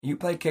You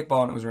played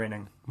kickball and it was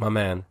raining. My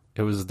man,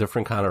 it was a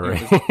different kind of rain.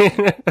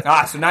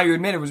 So now you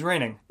admit it was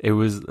raining. It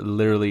was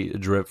literally a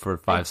drip for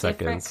 5 seconds.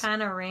 Different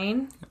kind of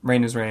rain?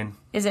 Rain is rain.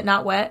 Is it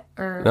not wet?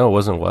 Or No, it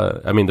wasn't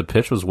wet. I mean, the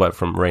pitch was wet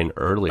from rain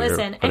earlier.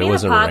 Listen, but any it of the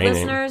wasn't pod raining.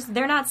 listeners,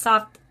 they're not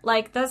soft.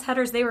 Like, those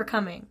headers, they were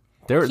coming.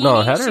 She would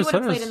have headers.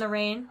 played in the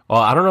rain.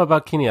 Well, I don't know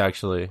about Keeney,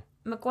 actually.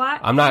 McGuire,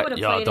 I'm not.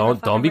 Yo,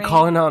 don't be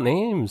calling out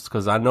names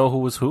because I know who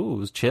was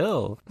who.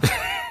 Chill.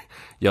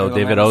 Yo,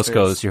 David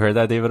Oskos. You heard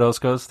that, David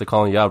Oskos? They're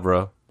calling you out,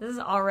 bro. This is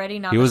already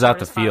not. He was at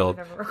the field.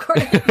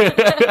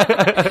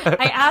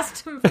 I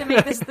asked him to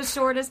make this the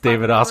shortest.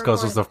 David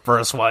Oskos was the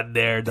first one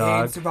there,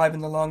 dog. Dave surviving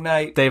the long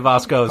night. Dave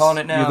Oskos, calling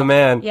it now. You're the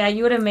man. Yeah,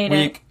 you would have made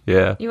it.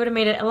 Yeah, you would have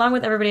made it along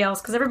with everybody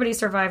else because everybody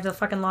survived the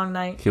fucking long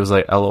night. He was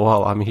like,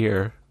 "LOL, I'm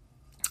here."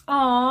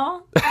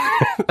 Aww.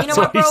 You know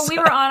what, bro? We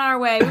were on our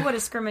way. We would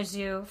have scrimmaged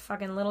you.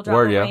 Fucking little drop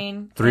of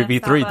rain.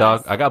 3v3,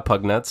 dog. I got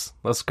pug nets.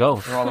 Let's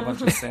go. We're all a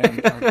bunch of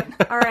sand.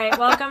 All right,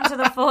 welcome to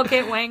the Full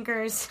Kit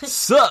Wankers.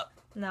 Sup?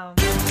 No.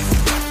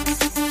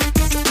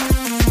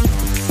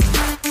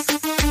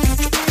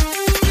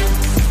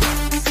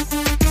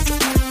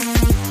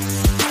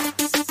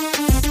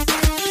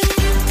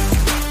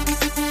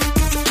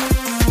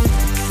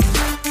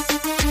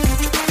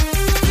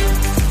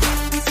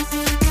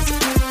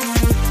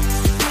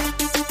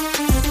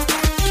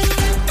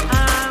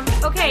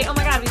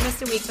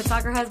 Week, but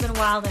soccer has been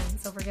wilding,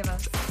 so forgive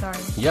us. Sorry.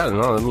 Yeah,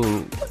 no, I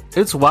mean,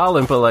 it's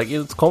wilding, but like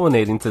it's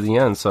culminating to the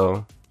end,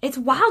 so. It's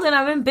wilding.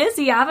 I've been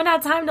busy. I haven't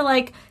had time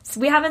to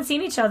we haven't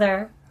seen each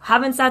other.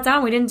 Haven't sat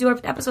down. We didn't do our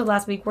episode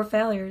last week. We're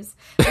failures.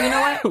 But you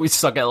know what? We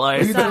suck at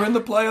life. They're in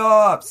the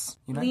playoffs.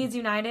 Leeds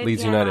United.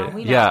 Leeds yeah, United. No,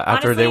 yeah,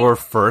 after honestly, they were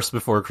first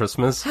before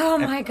Christmas. Oh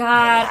my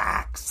god.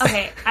 Relax.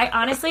 Okay,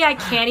 I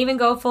can't even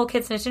go full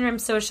kit snitching. I'm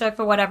so shook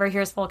for whatever.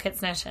 Here's full kit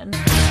snitching.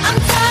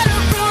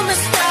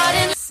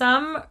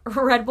 Some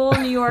Red Bull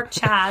New York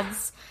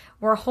Chads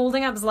were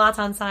holding up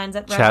Zlatan signs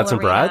at Red Chads Bull and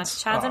Arena.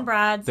 Brads? Chads and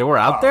Brads. They were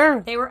out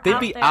there? They'd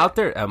be out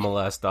there.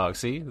 MLS, dog.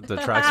 See? The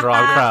track's the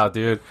wrong crowd,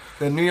 dude.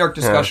 The New York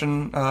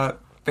discussion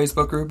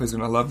Facebook group is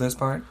going to love this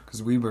part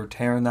because we were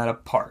tearing that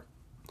apart.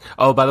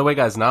 Oh, by the way,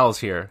 guys, Niall's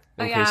here,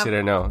 in case you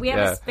didn't know. We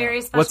have a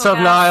very special What's up,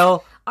 guest.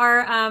 Niall?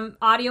 Our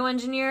audio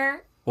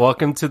engineer.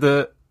 Welcome to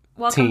the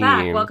Welcome team.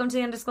 back. Welcome to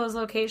the undisclosed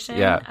location.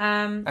 Yeah.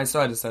 I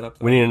still had to set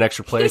up. We need an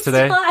extra player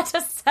today. Still had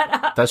to set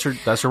up. That's your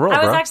role, I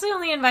was bro. actually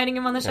only inviting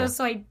him on the show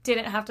so I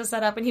didn't have to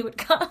set up and he would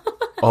come.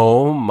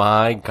 Oh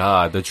my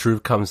god, the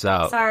truth comes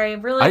out. Sorry,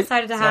 really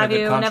excited to have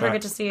you. Contract. Never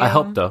get to see you. I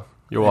hope though.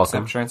 You're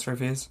welcome. Accept transfer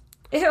fees.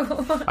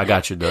 Ew. I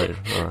got you later.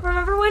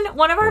 Remember when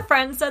one of our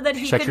friends said that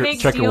he could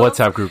make check deals? your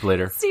WhatsApp group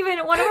later.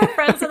 Steven, one of our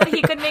friends said that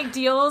he could make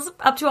deals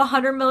up to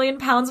 £100 million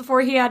before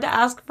he had to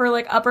ask for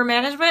upper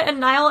management, and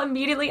Niall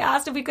immediately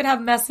asked if we could have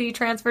Messi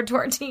transferred to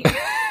our team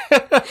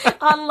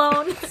on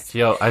loan.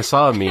 Yo, I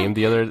saw a meme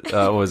the other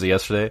what was it,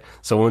 yesterday?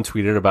 Someone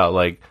tweeted about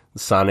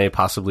Sané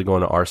possibly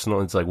going to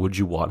Arsenal. It's like, would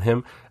you want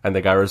him? And the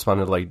guy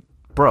responded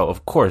bro,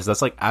 of course.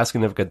 That's like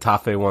asking if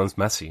Getafe wants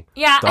Messi.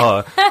 Yeah.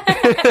 Duh.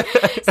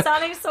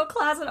 Sané's so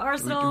class at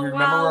Arsenal. Do we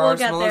remember where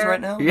Arsenal is right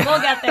now? Yeah.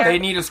 We'll get there. They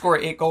need to score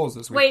 8 goals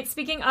this week. Wait,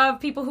 speaking of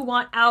people who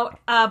want out,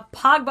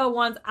 Pogba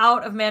wants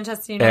out of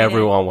Manchester United.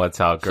 Everyone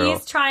wants out, girl.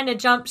 He's trying to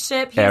jump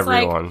ship. He's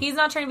Everyone. he's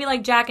not trying to be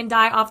like Jack and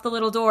die off the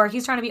little door.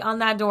 He's trying to be on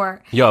that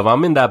door. Yo, if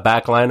I'm in that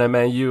back line at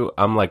Man U,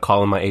 I'm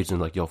calling my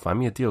agent yo, find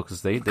me a deal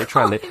because they're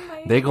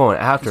going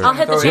after. I'll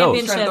hit the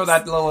championship. Trying to throw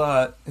that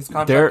little his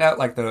contract out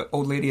like the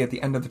old lady at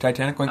the end of the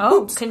Titanic going,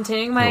 oops.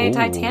 Continuing my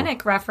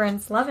Titanic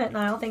reference. Love it,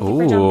 Niall. Thank you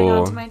for jumping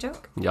onto my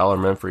joke. Y'all are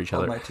meant for each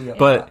other.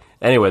 But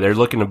anyway, they're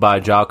looking to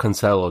buy João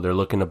Cancelo. They're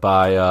looking to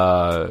buy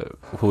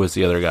who is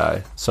the other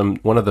guy?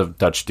 One of the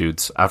Dutch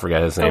dudes. I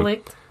forget his name.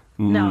 Elite?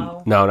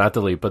 No, not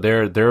the Elite. But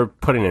they're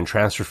putting in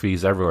transfer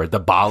fees everywhere.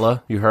 The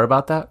Bala, you heard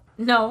about that?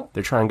 No.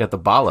 They're trying to get the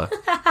Bala.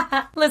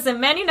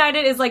 Listen, Man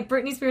United is like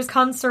Britney Spears'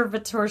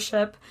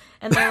 conservatorship,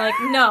 and they're like,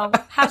 no,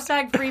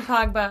 hashtag free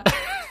Pogba.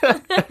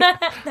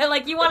 They're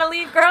like, you want to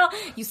leave, girl?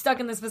 You stuck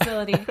in this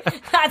facility.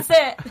 That's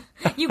it.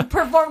 You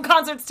perform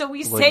concerts till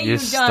we say you're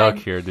done. Stuck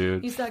here,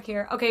 dude. You stuck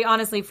here. Okay,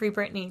 honestly, free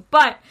Britney.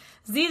 But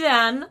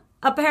Zidane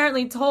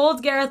apparently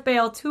told Gareth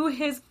Bale to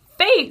his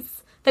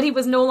face that he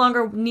was no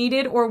longer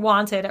needed or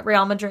wanted at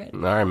Real Madrid.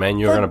 All right, man,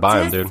 you're going to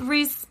buy him, dude.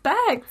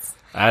 Disrespect.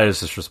 That is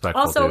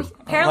disrespectful, also, dude.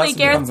 apparently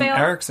Gareth Bale...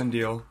 an Ericsson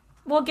deal.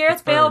 Well,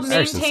 Gareth Bale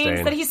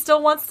maintains that he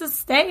still wants to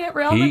stay at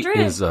Real Madrid.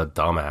 He is a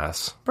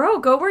dumbass. Bro,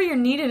 go where you're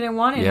needed and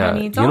wanted,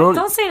 honey.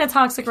 Don't stay in a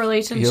toxic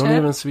relationship. He don't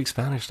even speak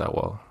Spanish that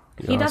well.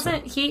 He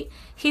doesn't.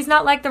 He's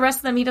not like the rest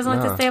of them. He doesn't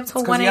like to stay up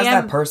till 1 a.m. He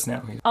has that purse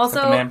now.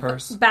 Also, man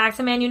purse. Back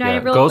to Man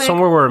United real quick. Go quick.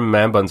 somewhere where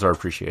man buns are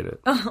appreciated.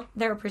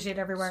 They're appreciated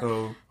everywhere.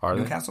 So, are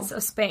they? Newcastle? So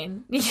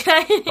Spain.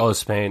 Oh,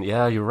 Spain.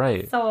 Yeah, you're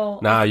right.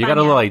 So, you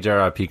gotta look like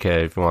Gerard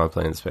Piqué if you want to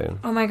play in Spain.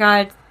 Oh my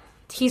god.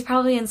 He's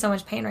probably in so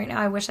much pain right now.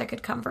 I wish I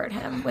could comfort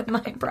him with my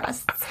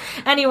breasts.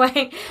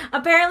 Anyway,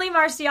 apparently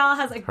Martial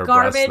has a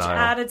garbage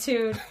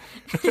attitude.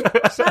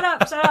 Shut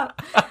up.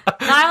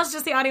 Niall's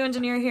just the audio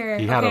engineer here.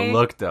 He had a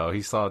look, though.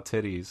 He saw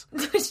titties.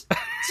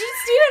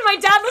 Steven, my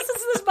dad listens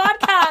to this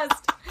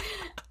podcast.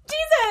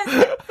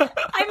 Jesus!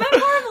 I meant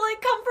more of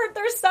like comfort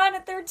their son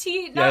at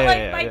 13, not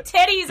my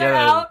titties are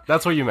out.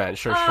 That's what you meant.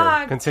 Sure.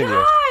 Continue.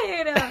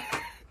 God.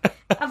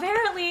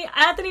 Apparently,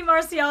 Anthony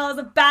Martial has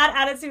a bad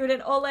attitude,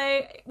 and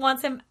Ole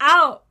wants him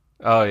out.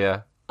 Oh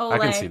yeah. Ole. I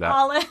can see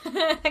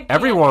that.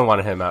 Everyone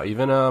wanted him out.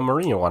 Even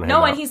Mourinho wanted him out.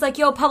 No, and he's like,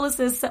 yo,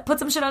 publicist, put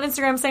some shit on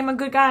Instagram saying I'm a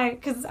good guy.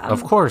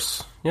 Of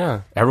course.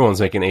 Yeah.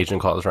 Everyone's making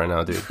agent calls right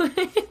now, dude.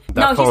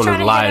 No, phone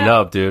is lining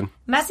up, dude.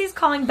 Messi's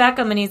calling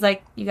Beckham, and he's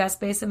like, you got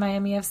space in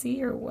Miami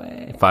FC or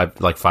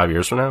what? 5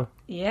 years from now?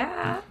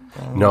 Yeah.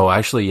 No,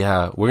 actually,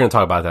 yeah. We're going to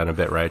talk about that in a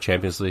bit, right?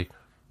 Champions League.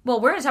 Well,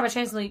 we're going to talk about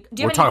Champions League.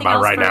 Do you We're have talking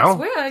anything about else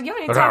right now? You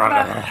want to talk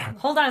about...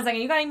 Hold on a second.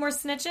 You got any more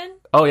snitching?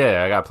 Oh,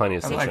 yeah, I got plenty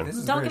of I'm like, snitching. this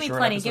is a Don't very give me short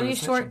plenty. episode Give me of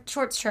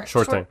snitching.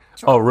 Short thing.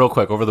 Oh, real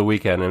quick. Over the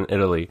weekend in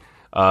Italy,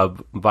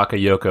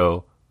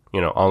 Bakayoko,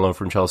 on loan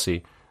from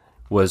Chelsea,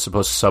 was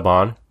supposed to sub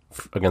on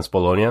against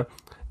Bologna,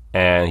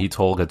 and he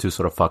told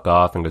Gattuso to fuck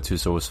off, and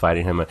Gattuso was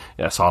fighting him.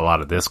 I saw a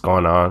lot of this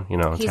going on, He's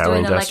Italian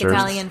doing the gestures.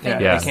 Italian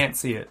thing. Yeah, I can't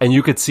see it. And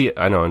you could see it.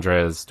 I know,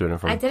 Andrea's doing it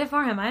for me. I did it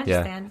for him. I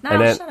understand. Yeah.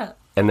 No, shut up.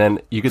 And then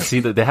you could see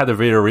that they had the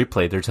video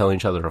replay. They're telling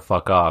each other to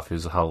fuck off. It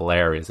was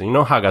hilarious. And you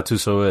know how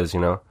Gattuso is,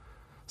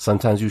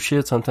 Sometimes you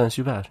shit, sometimes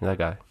you bash. That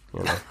guy,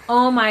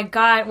 Oh my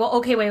God. Well,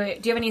 okay,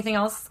 wait. Do you have anything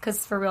else?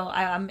 Because for real,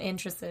 I'm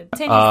interested.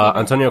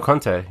 Antonio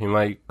Conte, he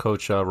might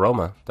coach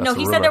Roma. That's no, the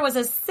he rumor. said there was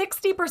a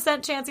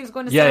 60% chance he was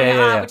going to Yeah, Serie A,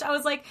 yeah. which I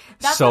was like,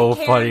 that's So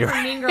like funny, Karen from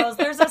right? Mean Girls.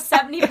 There's a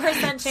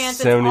 70% chance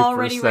it's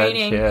already 70%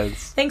 raining.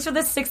 chance. Thanks for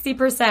the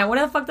 60%. What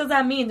the fuck does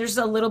that mean? There's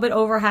a little bit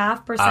over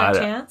half percent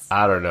chance?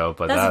 I don't know,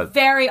 but That's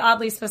very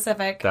oddly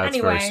specific. that's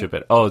Anyway. very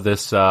stupid. Oh,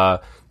 this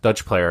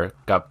Dutch player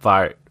got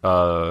fired,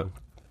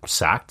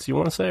 sacked, you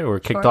want to say, or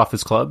kicked off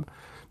his club?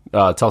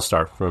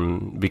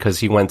 Telstar, because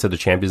he went to the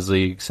Champions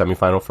League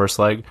semifinal first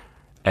leg,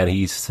 and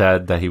he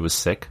said that he was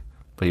sick,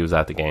 but he was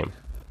at the game.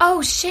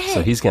 Oh, shit.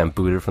 So he's getting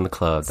booted from the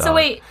club. So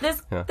wait,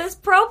 this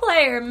pro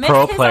player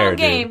missed his own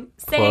game,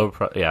 saying,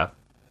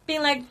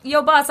 being like,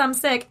 yo, boss, I'm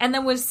sick, and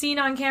then was seen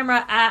on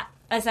camera at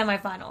a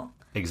semifinal.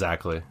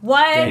 Exactly.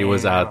 What? He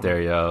was out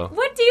there, yo.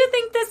 What do you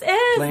think this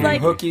is?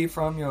 Playing hooky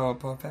from your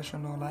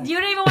professional life. You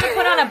don't even want to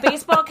put on a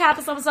baseball cap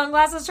and some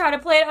sunglasses, try to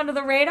play it under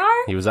the radar?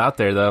 He was out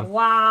there, though.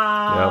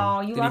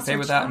 Wow. Yep. You Did he lost pay your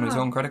with that on his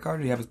job. own credit card, or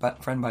did he have his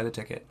friend buy the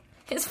ticket?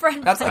 His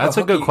friend. That's like That's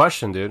a good hooky.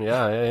 question, dude.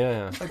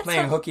 Yeah. It's like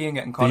playing hooky and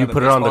getting caught Did you in a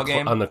put it on baseball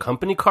game. on the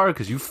company card?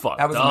 Because you fucked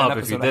That was in an up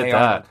if you episode of did Hey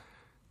that. Arnold.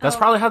 That's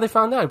probably how they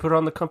found out. He put it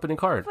on the company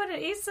card. But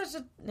he's such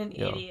an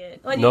idiot.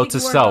 Like, Note to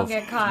you weren't self: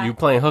 gonna get caught. you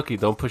playing hooky,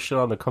 don't put shit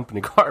on the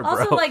company card, bro.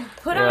 Also, like,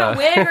 put on a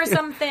wig or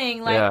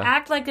something. Like, Yeah.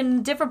 act like a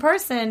different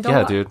person. Don't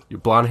Yeah, dude, your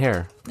blonde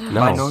hair.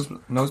 My No.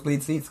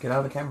 nosebleed seats. Get out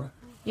of the camera.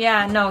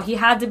 Yeah, no, he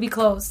had to be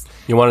close.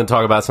 You want to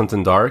talk about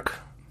something dark?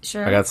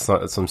 Sure. I got some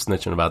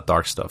snitching about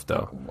dark stuff,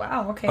 though.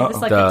 Wow, okay. This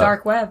is like The- the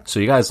dark web. So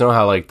you guys know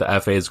how like the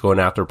FA is going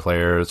after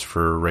players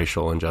for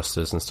racial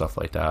injustice and stuff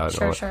like that.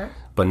 Sure, sure.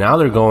 But now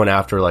they're going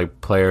after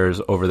like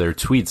players over their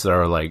tweets that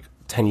are like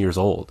 10 years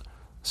old.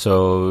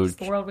 So It's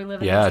the world we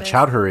live in. yeah, these days.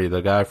 Chowdhury,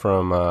 the guy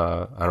from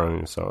I don't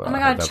even know. Oh my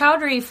god,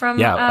 Chowdhury from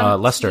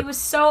Leicester. He was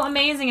so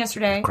amazing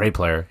yesterday. Great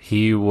player.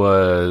 He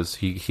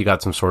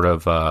got some sort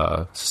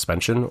of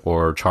suspension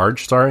or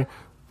charge,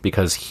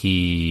 because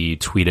he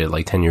tweeted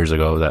like 10 years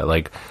ago that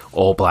like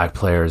all black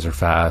players are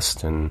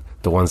fast and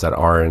the ones that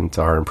aren't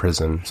are in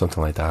prison,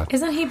 something like that.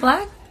 Isn't he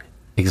black?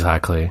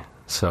 Exactly.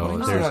 So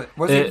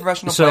Was he a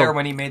professional player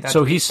when he made that So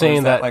tweet, he's or saying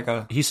is that, that like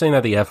a- he's saying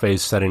that the FA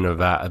is setting a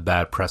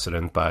bad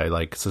precedent by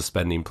like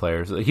suspending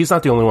players. He's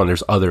not the only one.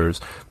 There's others,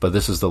 but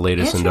this is the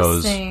latest in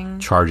those Interesting.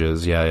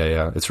 charges.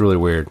 Yeah. It's really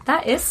weird.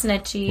 That is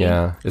snitchy.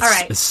 Yeah. It's, All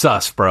right. It's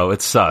sus, bro.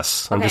 It's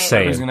sus. I'm Okay. just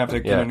saying. He's gonna have to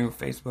get Yeah. a new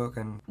Facebook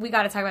and We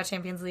got to talk about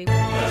Champions League.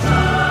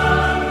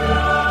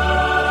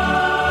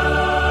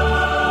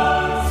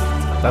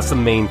 That's the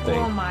main thing.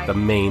 Oh my the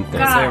main thing.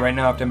 God. say right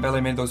now, if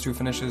Dembele made those two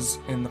finishes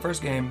in the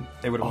first game,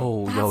 they would have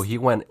won. Oh, yo, he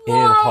went in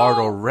Whoa. hard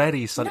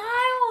already. Son. Niles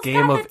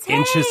Game got of the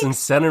inches takes. and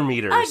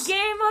centimeters. A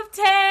game of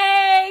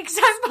takes.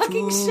 I'm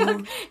fucking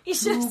shook. You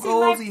should have Two seen my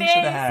goals he should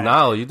have face. had.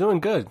 Niall, you're doing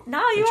good.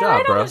 Niall, you good job,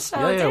 alright on bro. the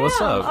show? Yeah, what's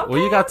Damn. up? Okay, What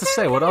you got to okay,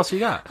 say? What okay. else you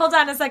got? Hold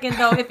on a second,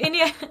 though. If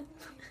India...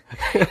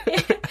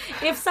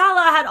 if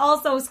Salah had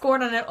also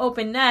scored on an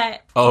open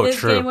net, this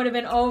true. game would have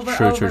been over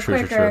True,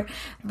 quicker. true.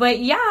 But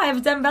yeah,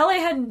 if Dembele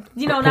had,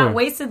 not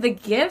wasted the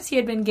gifts he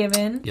had been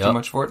given, Yep.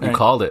 much Fortnite. You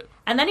called it.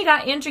 and then he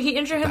got injured. He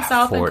injured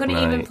himself and couldn't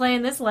even Fortnite. play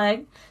in this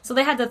leg, so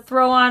they had to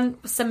throw on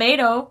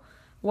Semedo.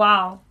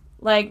 Wow,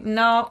 like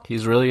no,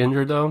 He's really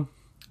injured though.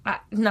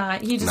 nah,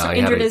 he just Nah, he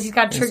injured had a- his. He's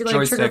got trigger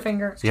joystick.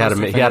 finger. He had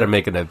to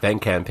make an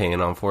event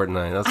campaign on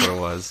Fortnite. That's what it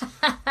was.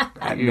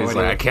 I had He no was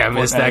idea like, I what can't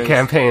miss Fortnite that is.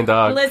 campaign,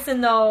 dog.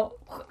 Listen though,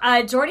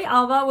 Jordi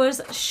Alba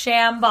was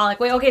shambolic.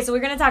 Wait, okay, so we're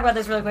gonna talk about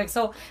this really quick.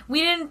 So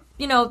we didn't,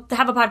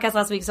 have a podcast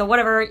last week. So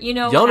whatever,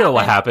 Y'all know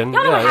what happened.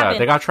 Y'all know what Yeah,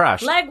 happened. they got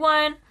trashed. Leg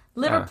one.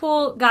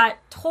 Liverpool got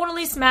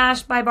totally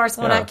smashed by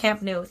Barcelona Yeah. at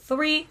Camp Nou.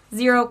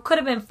 3-0. Could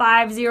have been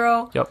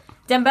 5-0. Yep.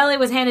 Dembele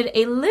was handed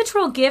a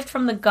literal gift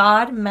from the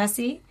god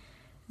Messi,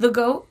 the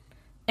GOAT,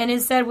 and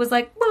instead was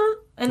like, "Wah,"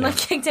 and like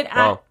kicked it at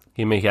Well,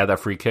 He had that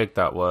free kick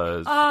that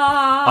was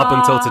up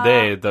until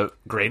today the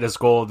greatest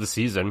goal of the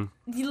season.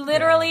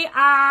 Literally,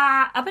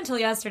 up until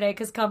yesterday,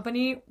 because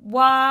Company,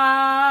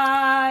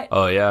 what?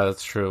 Oh yeah,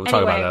 that's true. We'll Anyway,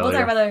 talk about that we'll later.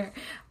 talk about that later.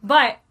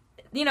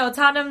 But,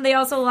 Tottenham, they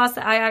also lost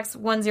to Ajax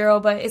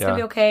 1-0, but it's going to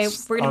be okay.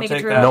 We're going I'll to make it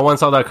take through. that. No one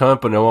saw that come,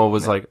 but no one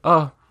was like,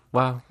 "Oh,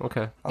 wow,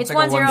 okay." I'll It's take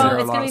a 1-0. 1-0 It's going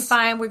to be loss.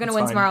 fine. We're going to It's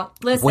win fine. tomorrow.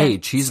 Listen.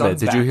 Wait, Cheeseman, Sun's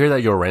did you back. hear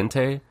that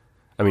Llorente?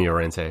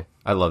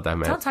 I love that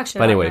man. Don't talk shit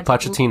But anyway,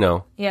 about Llorente.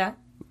 Pochettino, Yeah.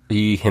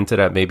 he hinted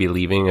at maybe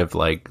leaving if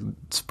like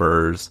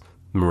Spurs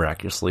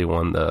miraculously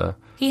won the.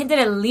 He hinted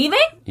at leaving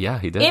Yeah,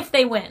 he did. if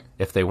they win.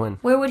 If they win.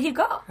 Where would he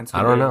go? It's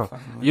I gonna don't be know.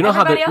 fun. You know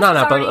how they Everybody else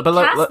has already but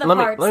cast the let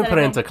me parts put that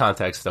it I into think-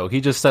 context though.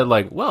 He just said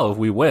like, well, if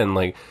we win,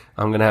 like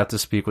I'm gonna have to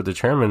speak with the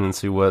chairman and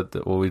see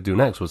what we do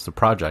next. What's the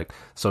project?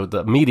 So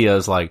the media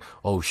is like,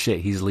 oh shit,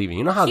 he's leaving.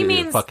 You know how He the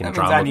means- fucking That means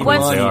I drama need queens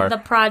What's they money. are. the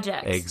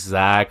project?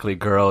 Exactly,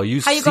 girl.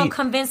 You How you see, going to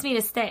convince me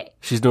to stay?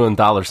 she's doing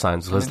dollar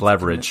signs with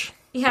leverage.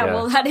 Yeah, Yeah.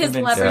 well, that is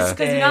Convince leverage Yeah.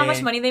 because you know how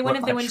much money they win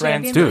if they win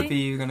Champions Transfer League?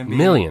 fee you're gonna be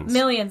Millions.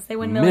 Millions. They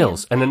win millions.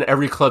 Mills. And then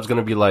every club's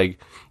gonna be like,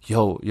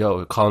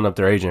 yo, calling up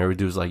their agent. Every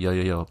dude's like,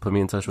 yo, put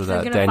me in touch with They're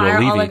that going to Daniel fire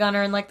Levy. Ole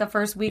Gunnar in like the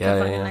first week of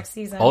fucking next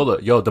season.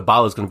 The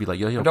ball is gonna be like,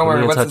 yo, Don't put worry,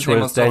 me in what's his touch name?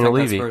 I'll with still Daniel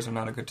think that Levy. Spurs are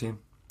not a good team.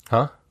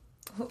 Huh?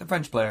 The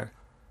French player.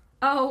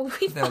 Oh,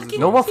 we That was- fucking...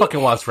 No one fucking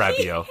wants He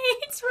Rabiot.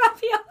 hates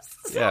Rabiot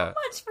so Yeah.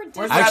 much for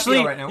Where's Disney. Actually,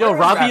 Rabiot right now? yo,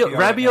 Where is Rabiot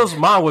right Rabiot's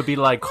mom would be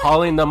like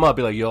calling them up,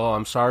 be like, yo,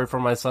 I'm sorry for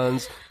my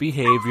son's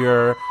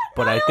behavior,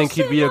 but I think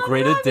he'd be a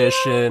great Rabiot.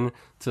 addition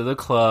to the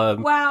club.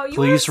 Wow, you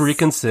Please are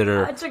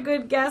reconsider. Such a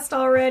good guest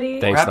already.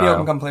 Thanks, Rabiot Niall.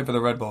 can come play for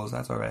the Red Bulls.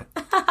 That's all right.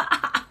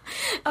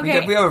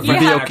 Okay. We have a you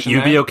French have- action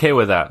You'd be there. okay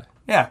with that.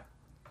 Yeah.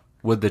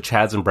 Would the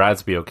Chads and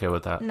Brads be okay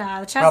with that?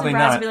 Nah, the Chaz Probably and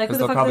Brads not, would be like, who because the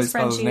they'll fuck probably is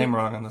spell his Frenchie? name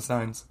wrong on the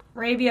signs.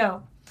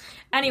 Rabio.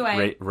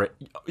 Anyway.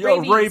 Yo,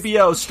 Rabies.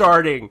 Rabiot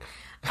starting.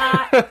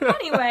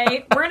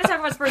 Anyway, we're going to talk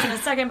about Spurs in a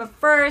second, but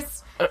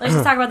first, let's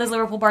just talk about this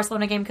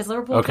Liverpool-Barcelona game, because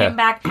Liverpool Okay. came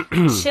back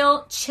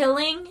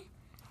chilling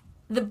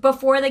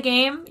before the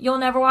game. You'll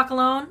never walk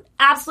alone.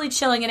 Absolutely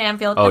chilling at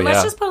Anfield. Oh, and let's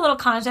yeah. just put a little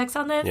context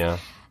on this. Yeah.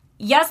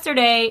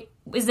 Yesterday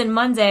is in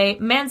Monday.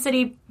 Man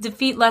City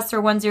defeat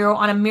Leicester 1-0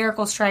 on a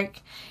miracle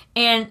strike,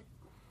 and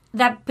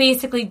that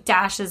basically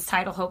dashes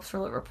title hopes for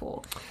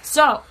Liverpool.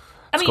 So,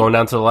 I mean, Going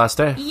down to the last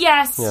day.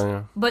 yes,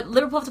 Yeah. but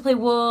Liverpool have to play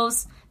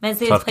Wolves. Man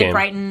City have Tough to play game.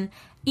 Brighton.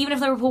 Even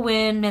if Liverpool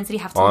win, Man City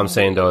have to All I'm lose.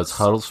 saying, though, is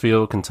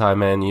Huddersfield can tie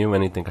Man U.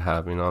 Anything could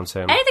happen. You know what I'm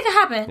saying? Anything could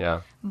happen.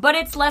 Yeah. But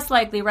it's less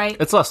likely, right?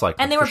 It's less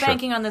likely. and they were for sure.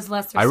 banking on this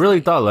Leicester. I really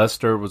thought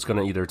Leicester was going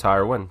to either tie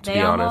or win, to They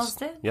be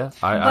almost honest. did. Yeah.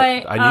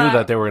 I knew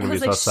that they were going to it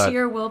be was tough like side.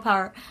 sheer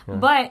willpower.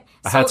 But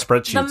I had so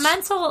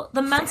spreadsheets.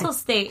 The mental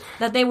state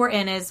that they were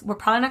in is we're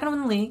probably not going to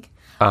win the league.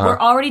 Uh-huh. We're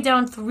already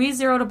down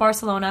 3-0 to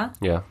Barcelona.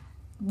 Yeah.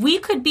 We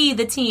could be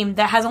the team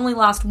that has only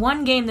lost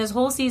one game this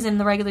whole season,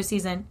 the regular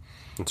season,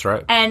 That's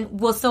right. and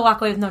we'll still walk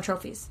away with no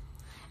trophies.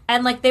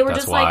 And like they were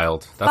That's just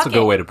wild. like, That's a fuck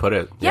good it. way to put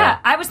it. Yeah,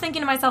 I was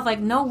thinking to myself, like,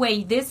 no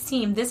way, this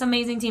team, this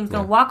amazing team, is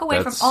going to walk away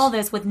from that's- all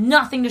this with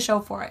nothing to show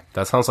for it.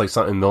 That sounds like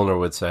something Milner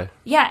would say.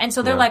 Yeah, and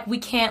so they're Yeah. like, we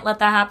can't let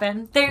that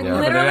happen. They're Yeah. But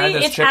they literally, had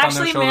this it's chip on their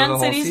actually shoulder the Man whole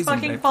City's season,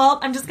 fucking babe. fault.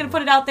 I'm just going to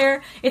put it out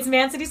there. It's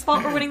Man City's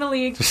fault for winning the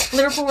league.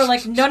 Liverpool were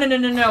like,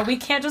 no. We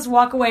can't just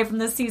walk away from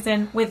this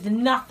season with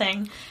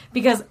nothing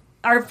because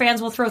our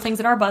fans will throw things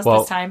at our bus Well,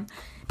 this time.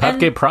 Pep And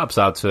gave props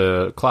out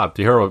to Klopp.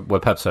 Do you hear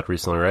what Pep said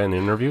recently, right, in the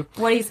interview?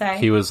 what do you say?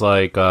 He was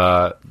like,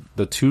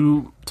 the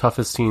two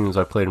toughest teams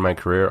I've played in my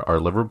career are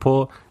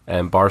Liverpool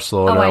and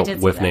Barcelona Oh, I did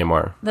see with that.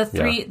 Neymar.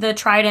 The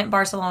Trident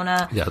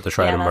Barcelona. Yeah, the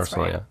Trident that's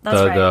Barcelona. right. Yeah.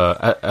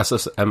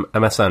 That's right. The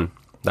MSN,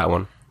 that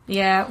one.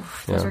 Yeah,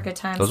 oof, those Yeah. were good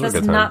times. Those were This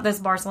good is not times. this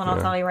Barcelona,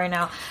 I'll tell you right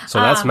now. So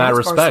that's mad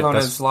respect.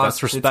 Barcelona's That's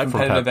lost respect its from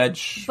competitive Pep.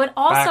 edge. But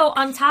also, back.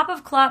 on top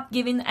of Klopp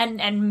giving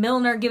and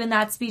Milner giving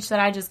that speech that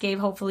I just gave,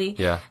 hopefully,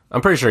 Yeah,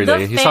 I'm pretty sure he The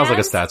did. He sounds like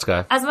a fans- stats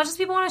guy. as much as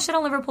people want to shit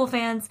on Liverpool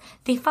fans,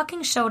 they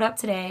fucking showed up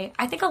today.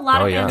 I think a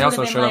lot Oh, of yeah. fans They would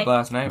also have showed been up like,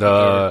 last night The-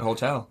 with their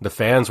hotel. The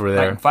fans were there.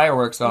 Lighting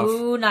fireworks off.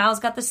 ooh, Niall's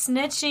got the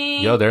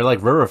snitching. Yo, they're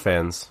like River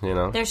fans, you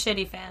know. They're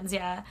shitty fans,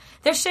 yeah.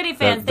 They're shitty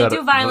fans. The- they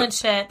do violent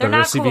shit. They're the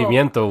not cool.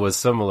 recibimiento was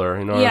similar,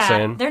 you know what I'm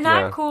saying? They're not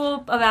Yeah.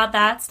 cool about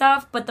that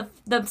stuff, but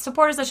the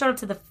supporters that showed up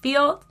to the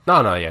field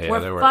No, yeah, they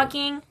were were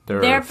fucking they were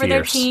there for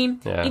their fierce.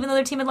 team. Yeah. Even though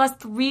their team had lost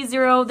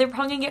 3-0, they're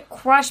probably going to get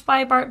crushed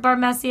by Bar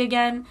Messi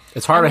again.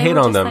 It's hard And to they hate were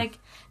on just, them. Like,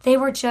 they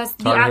were just,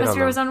 the hard to hate on atmosphere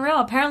them. was unreal.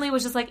 Apparently it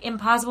was just like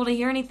impossible to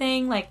hear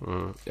anything. Like,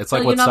 It's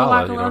like you what know, Salah,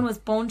 Walk you Alone know. was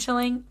bone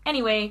chilling.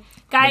 Anyway,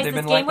 guys, They've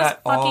this been game like was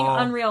that fucking all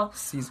unreal.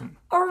 season.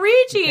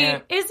 Origi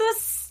can't- is a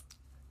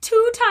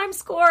two-time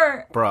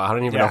scorer. Bro, I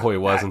don't even know who he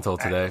was until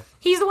today.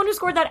 He's the one who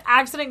scored that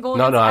accident goal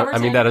No, against I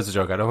Everton. mean that is a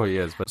joke. I know who he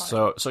is, but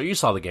so you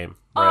saw the game,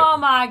 right? Oh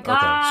my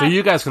god! Okay, so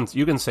you guys can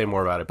say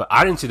more about it, but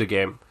I didn't see the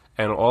game,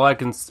 and all I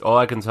can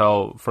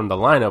tell from the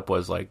lineup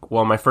was like,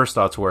 well, my first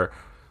thoughts were,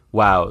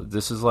 wow,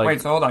 this is like,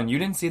 Wait, so hold on. You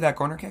didn't see that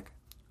corner kick?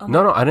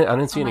 no, I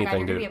didn't see Oh my God,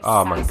 anything, you're dude. gonna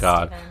be Oh my obsessed,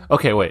 god. Steven.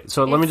 Okay, wait.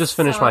 So let me It's just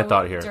finish my so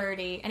thought here.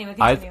 Dirty. Anyway,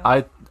 continue.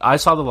 I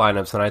saw the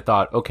lineups and I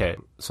thought, okay,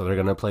 so they're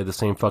gonna play the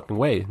same fucking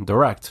way,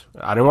 direct.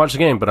 I didn't watch the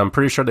game, but I'm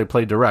pretty sure they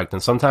played direct.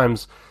 And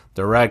sometimes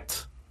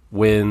direct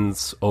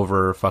wins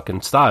over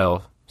fucking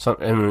style. So,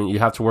 I mean, you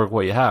have to work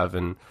what you have,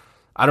 and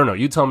I don't know.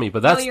 You tell me,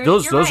 but that's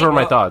those right. are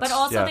my thoughts. But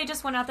also, yeah. they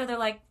just went out there. They're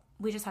like,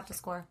 we just have to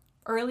score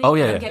early. Oh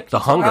yeah, and yeah. get The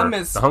hunger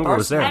Barcelona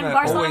was there. And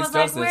Barcelona always was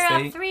like, does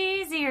we're this. up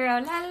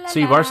 3-0. La, la,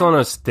 See, la.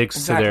 Barcelona sticks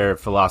Exactly. to their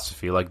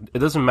philosophy. Like, it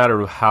doesn't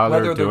matter how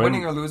Whether they're they're doing.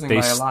 winning or losing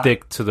they by a lot.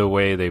 stick to the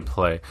way they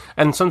play,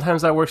 and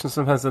sometimes that works, and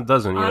sometimes it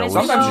doesn't. You know, Honestly,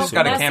 Sometimes you So, just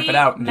got to Messi- camp it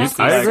out and just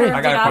be Messi like, served I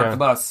it got to up. park the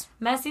bus.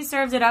 Messi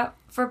served it up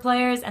for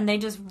players, and they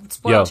just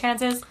spoiled Yo.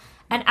 chances.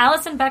 And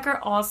Alisson Becker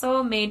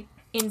also made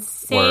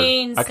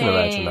insane Word. I can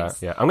imagine saves.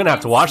 that. Yeah, I'm gonna have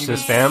to watch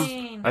this, fam.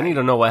 Insane. I need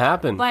to know what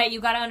happened. But you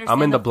got to understand.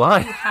 I'm in the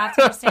blind. You have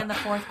to understand the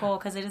fourth goal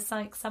because it is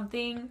like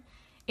something.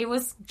 It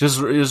was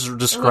Just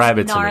describe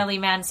it to me. gnarly,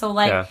 man. So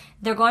like Yeah.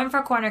 they're going for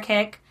a corner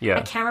kick. Yeah.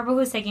 I can't remember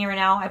who's taking it right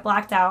now. I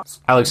blacked out.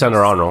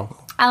 Alexander Arnold.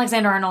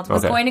 Alexander Arnold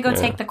was Okay, going to go yeah.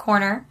 take the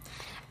corner,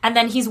 and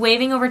then he's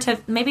waving over to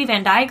maybe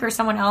Van Dijk or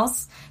someone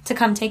else to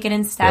come take it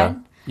instead. Yeah.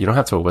 You don't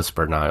have to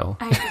whisper, Niall.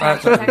 I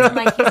texted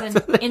like he's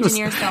an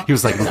engineer still. He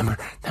was like number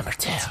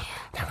two.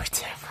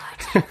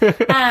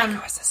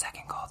 What's the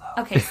second goal,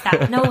 though? Okay,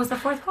 stop. No, it was the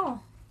fourth goal.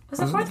 It was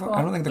the fourth goal.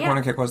 I don't think the Yeah.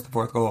 corner kick was the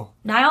fourth goal.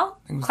 Niall,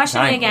 was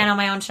question me the again goal. on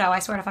my own show. I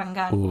swear to fucking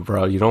God. Ooh,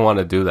 bro, you don't want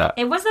to do that,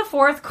 It was the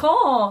fourth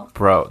goal.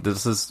 bro.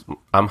 This is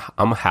I'm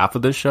half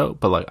of this show,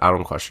 but like I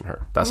don't question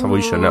her. That's how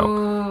we should know.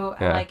 Ooh,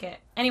 Yeah. I like it.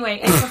 Anyway,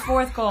 it's the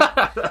fourth goal.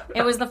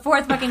 It was the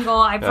fourth fucking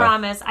goal, I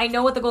promise. I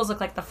know what the goals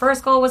look like. The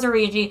first goal was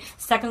Origi,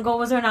 second goal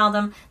was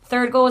Ronaldo,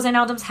 third goal was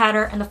Ronaldo's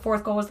header, and the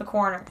fourth goal was the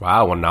corner.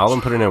 Wow, when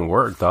Nolan put it in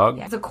work, dog.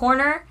 Yeah. The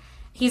corner,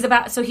 he's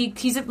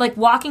like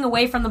walking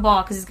away from the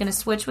ball because he's going to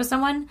switch with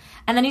someone,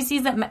 and then he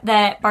sees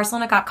that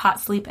Barcelona got caught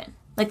sleeping.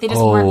 Like they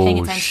just weren't paying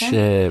attention.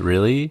 Shit,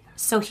 really?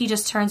 So he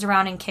just turns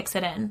around and kicks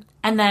it in.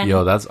 And then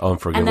Yo, that's and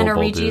unforgivable, then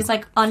dude. Origi's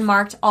like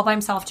unmarked all by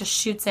himself, just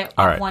shoots it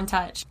All on right. one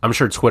touch. I'm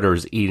sure Twitter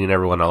is eating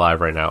everyone alive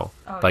right now.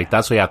 Like, yeah.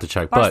 that's what you have to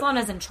check. But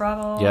Barcelona's in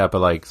trouble. yeah, but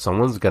like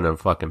someone's gonna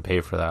fucking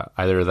pay for that.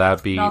 Either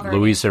that be Valverde.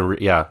 Luis and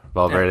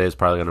Valverde is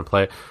probably gonna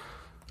play.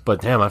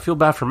 But damn, I feel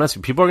bad for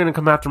Messi. People are gonna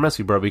come after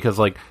Messi, bro, because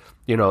like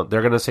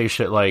they're gonna say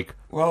shit like,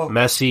 Well-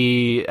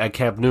 Messi at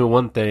Camp Nou,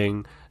 one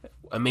thing.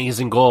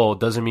 Amazing goal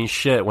doesn't mean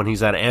shit when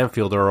he's at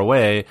Anfield or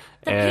away.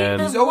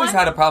 And He's always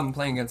had a problem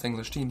playing against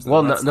English teams. Though.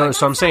 well, no, That's no. like-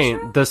 So I'm not saying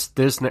true.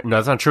 this. No,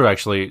 that's not true.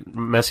 Actually,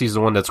 Messi's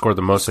the one that scored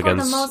the most Scored the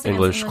against most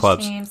English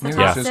clubs. teams. The Maybe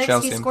top it's just six,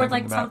 Chelsea he I'm scored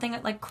like thinking about.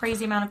 something like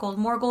crazy amount of goals,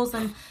 more goals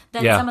than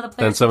Yeah, some of the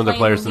players. than some of the playing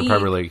players in the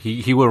Premier League.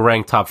 He would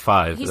rank top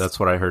 5. He's- That's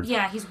what I heard.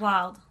 Yeah, he's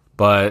wild.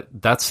 But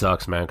that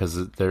sucks, man, because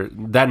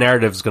that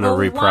narrative is going to The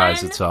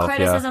reprise one itself. Yeah.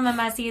 criticism of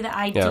Messi that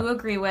I Yeah. do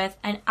agree with,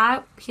 and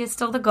he is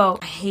still the GOAT.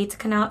 I hate to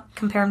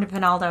compare him to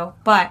Ronaldo,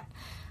 but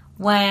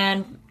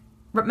when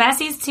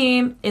Messi's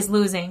team is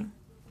losing,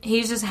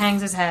 he just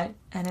hangs his head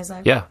and is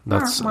like, Yeah,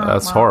 that's "Wah, wah, wah."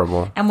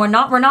 horrible. And when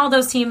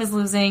Ronaldo's team is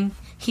losing,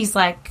 he's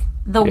like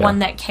the Yeah. one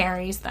that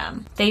carries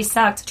them. They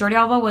sucked. Jordi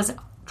Alba was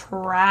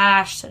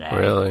trash today.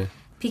 Really?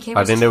 PK I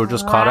was think they were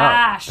just caught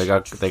out. trash. They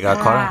got caught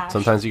out. Trash.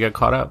 Sometimes you get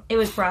caught out. It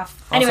was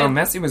rough. Also,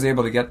 Anyway, Messi was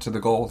able to get to the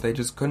goal. They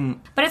just couldn't.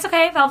 but it's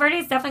okay.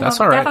 Valverde's definitely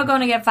That's all right.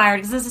 going to get fired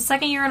because this is the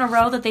second year in a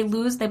row that they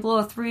lose. They blow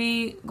a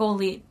 3-goal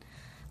lead.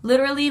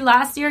 Literally,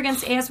 last year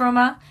against AS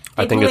Roma,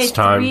 they I think blew it's a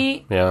time.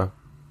 3-1 Yeah.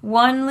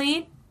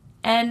 lead,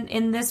 and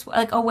in this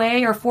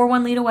away or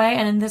 4-1 lead away,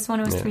 and in this one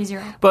it was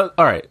 3-0. But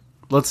all right,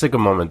 let's take a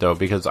moment though,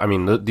 because I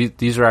mean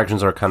these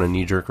reactions are kind of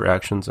knee-jerk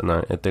reactions, and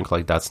I think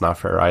like that's not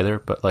fair either.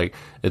 But like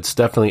it's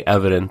definitely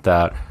evident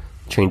that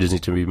changes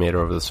need to be made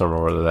over the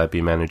summer, whether that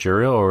be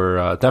managerial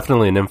or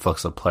definitely an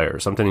influx of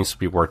players. Something needs to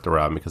be worked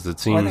around because it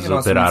Well, I seems think it a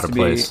also bit needs out of to be-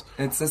 place.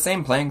 It's the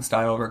same playing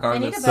style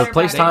regardless. a The better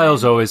play back style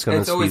is line. always going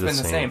It's to be always the been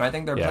the same. same. I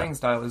think their Yeah. playing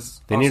style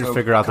is. They need to also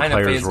figure out the kind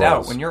of players' phased out.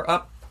 roles. When you're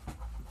up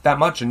that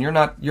much and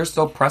you're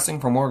still pressing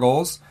for more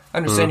goals. I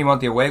understand you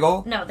want the away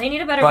goal, No, they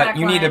need a better but back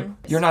you need line.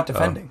 to. You're not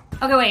defending.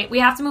 Okay, wait. We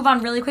have to move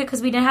on really quick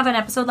because we didn't have an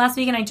episode last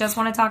week, and I just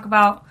want to talk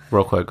about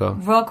Real quick, go.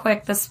 real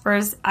quick the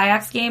Spurs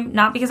Ajax game.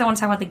 Not because I want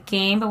to talk about the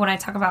game, but when I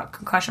talk about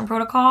concussion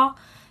protocol,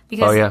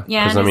 because Oh, yeah, 'cause,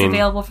 Jan I is mean-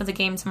 available for the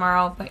game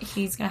tomorrow, but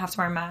he's gonna have to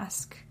wear a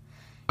mask.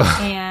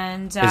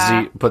 And Is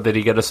he? But did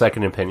he get a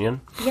second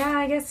opinion? yeah,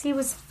 I guess he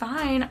was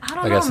fine. I don't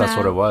know. I guess that's man.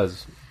 what it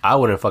was. I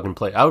wouldn't fucking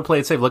play. I would play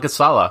it safe. Look at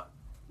Salah.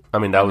 I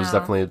mean, that was know.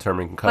 definitely a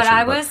determined concussion. But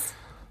I was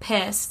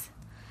pissed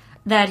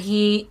that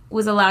he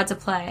was allowed to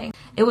play.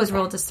 It was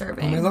real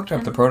disturbing. We looked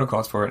up the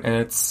protocols for it, and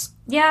it's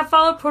Yeah,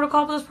 follow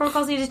protocol, but those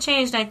protocols need to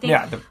change. And I think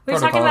yeah. The we were talking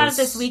protocol about it is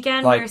this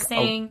weekend. Like we were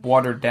saying a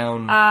watered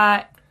down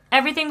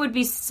everything would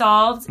be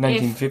solved if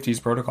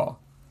 1950s protocol.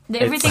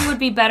 everything would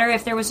be better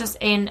if there was just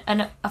an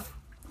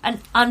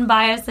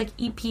unbiased like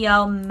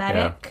EPL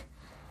medic,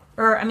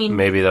 or I mean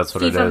Maybe that's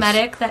what it FIFA is.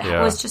 medic that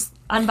Yeah. was just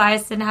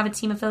unbiased, didn't have a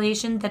team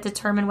affiliation that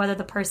determined whether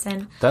the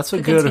person That's a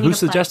could good. continue Who to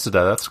play. suggested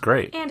that? That's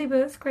great. Andy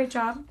Booth, great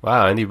job.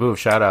 Wow, Andy Booth,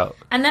 shout out.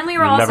 And then we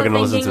were You're also never gonna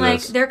listen thinking to like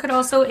this. there could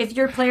also, if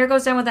your player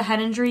goes down with a head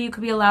injury, you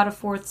could be allowed a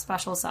fourth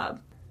special sub.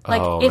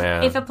 Like Oh, if,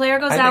 man. if a player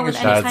goes I out think with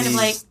it any should kind of be-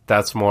 like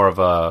That's more of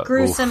a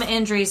gruesome oof.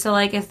 injury, so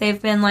like if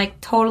they've been like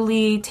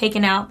totally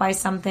taken out by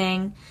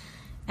something,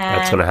 and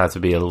That's going to have to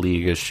be a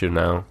league issue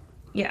now.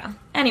 Yeah.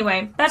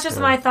 Anyway, that's just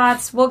my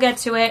thoughts. We'll get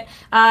to it.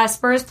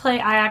 Spurs play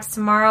Ajax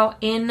tomorrow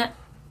in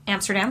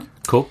Amsterdam.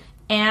 Cool.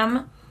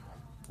 Am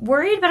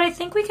worried, but I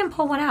think we can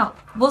pull one out.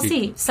 We'll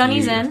see.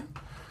 Sonny's in.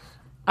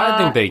 I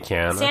think they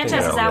can.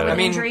 Sanchez is out with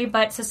injury,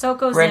 but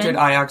Sissoko's Granted, in.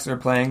 Ajax are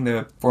playing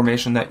the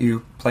formation that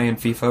you play in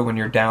FIFA when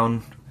you're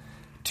down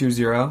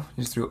 2-0.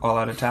 You just do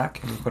all-out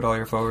attack and you put all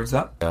your forwards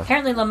up. Yeah.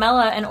 Apparently,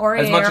 Lamella and Aurier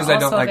As much as are I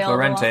don't also like available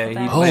Llorente, off the he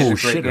bench. played a Oh great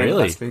shit! game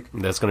Really? last week.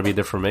 That's going to be a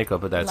different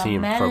makeup of that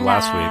team from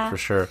last week for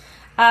sure.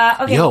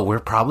 Okay. Yo, we're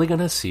probably going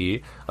to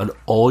see an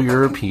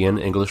all-European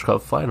English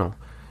Cup final.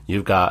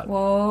 You've got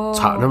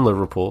Tottenham,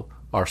 Liverpool,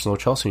 Arsenal,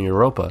 Chelsea in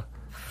Europa.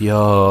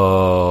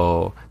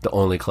 Yo, the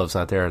only clubs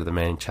not there are the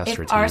Manchester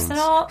teams.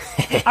 Arsenal,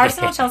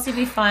 Chelsea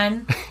be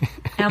fun.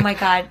 Oh my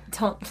god,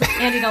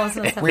 Andy, don't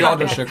listen to this. We all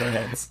just shook our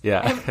heads. Yeah,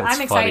 I'm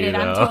excited.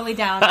 I'm totally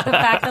down. The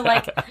fact that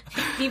like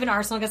even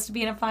Arsenal gets to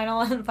be in a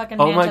final and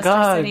fucking Oh Manchester my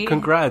god! City.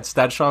 Congrats,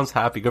 Stat Sean's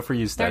happy. Good for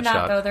you, They're Stat not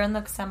Sean. though. They're in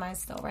the semis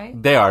still,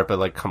 right? They are,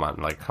 but come on.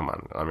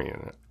 I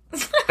mean,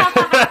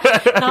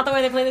 Not the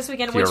way they play this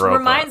weekend. Which Europa.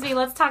 reminds me,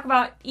 let's talk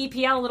about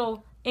EPL.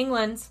 Little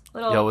England.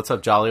 yo, what's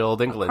up, jolly old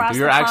England? across Do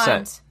your the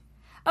accent. pond.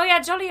 Oh yeah,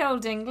 jolly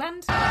old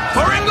England. For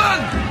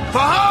England! For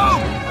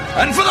home!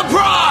 And for the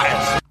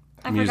prize!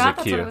 I Music forgot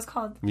that's cue. what it was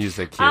called.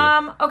 Music cue.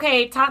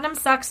 Okay, Tottenham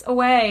sucks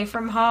away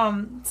from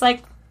home. It's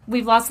like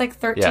we've lost like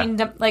 13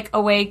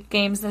 away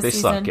games this They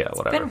season. suck, yeah,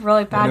 whatever. It's been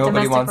really bad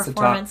Nobody domestic wants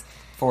performance. the top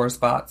 4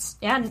 spots.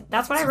 Yeah, and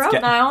that's what I It's wrote,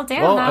 getting- Niall.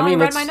 Damn, well, Niall, I mean,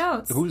 read it's my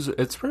notes.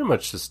 It's pretty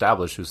much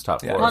established who's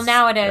top Yeah. four. Well,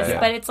 now it is, Yeah.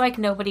 but it's like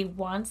nobody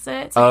wants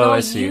it. It's like, Oh, no,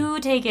 I see. you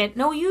take it.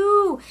 No,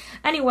 you.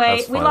 Anyway,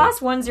 That's we funny.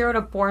 lost 1-0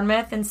 to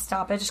Bournemouth in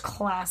stoppage.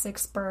 Classic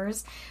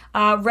Spurs.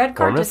 Red card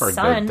Bournemouth to are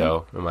Son. good,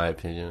 though, in my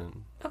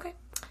opinion. Okay.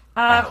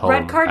 home-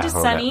 Red card at to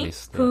home, at Sonny,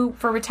 least, yeah. who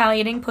for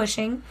retaliating,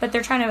 pushing, but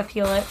they're trying to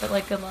appeal it. But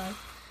like, good luck.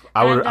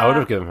 I would And,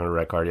 have given him a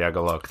red card. Yeah,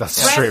 good luck. That's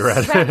a straight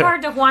Red red.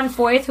 card to Juan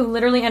Foyth, who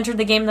literally entered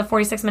the game in the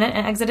 46th minute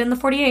and exited in the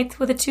 48th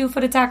with a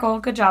 2-footed tackle.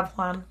 Good job,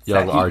 Juan.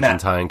 Young That heat map.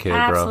 Argentine kid, bro.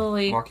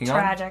 Absolutely Walking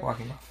tragic. on,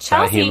 walking off.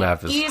 Chelsea heat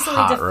map is easily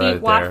hot defeat right there.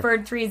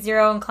 Watford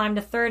 3-0 and climb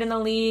to third in the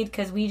lead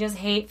because we just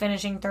hate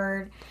finishing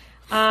third.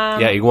 Yeah,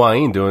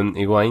 Higuain doing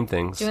Higuain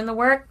things. Doing the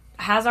work.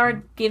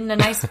 Hazard giving a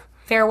nice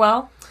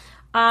farewell.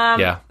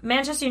 Yeah.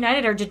 Manchester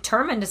United are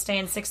determined to stay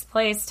in 6th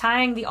place,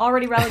 tying the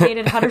already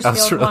relegated Huddersfield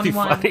That's really 1-1.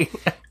 funny.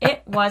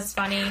 It was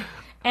funny.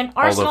 And All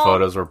the Arsenal,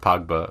 photos were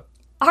Pogba.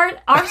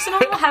 Arsenal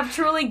have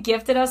truly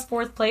gifted us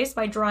 4th place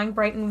by drawing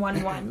Brighton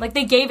 1-1. Like,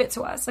 they gave it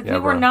to us. Like, Yeah, we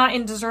were bro. not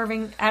in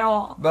deserving at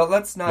all. But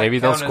let's not. Maybe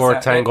they'll count us score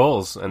out. 10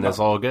 goals, and that's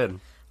all good.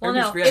 Well,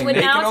 They're no, just forgetting. it would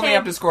They now can only take...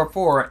 have to score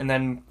 4, and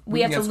then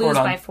We have can to get scored lose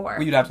on. by 4.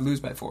 We'd have to lose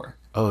by 4.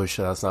 Oh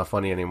shit, that's not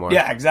funny anymore.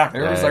 Yeah, exactly.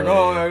 Everyone's like,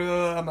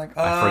 yeah. I'm like,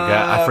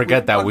 I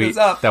forget that fucked we this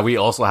up.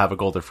 also have a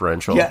goal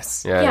differential.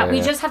 Yes. Yeah,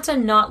 we just have to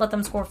not let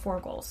them score 4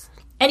 goals.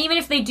 And even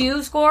if they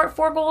do score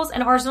 4 goals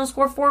and Arsenal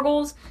score 4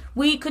 goals,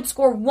 we could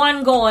score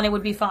 1 goal and it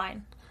would be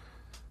fine.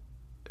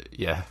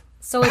 Yeah.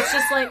 So it's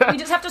just like, we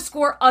just have to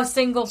score a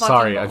single fucking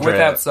Sorry, goal. Andrea.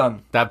 Without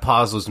Son. That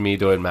pause was me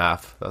doing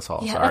math. That's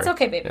all. Yeah, Sorry. that's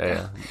okay, baby.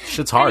 Yeah.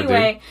 Shit's hard,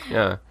 Anyway. dude.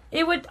 Yeah.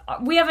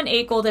 We have an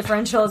 8 goal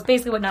differential is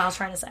basically what Niall's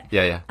trying to say.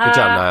 Yeah. Good job,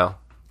 Niall.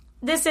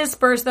 This is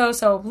Spurs though,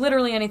 so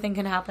literally anything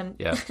can happen.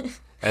 Yeah.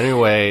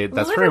 Anyway,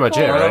 that's pretty much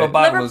it, Our little right?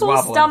 bottom was Liverpool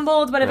wobbling.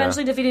 stumbled, but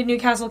eventually defeated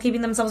Newcastle,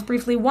 keeping themselves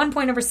briefly 1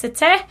 point over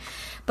City.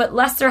 But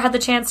Leicester had the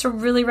chance to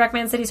really wreck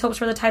Man City's hopes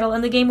for the title,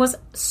 and the game was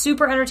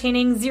super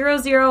entertaining.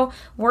 0-0,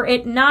 were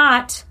it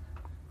not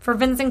for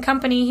Vincent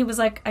Kompany. He was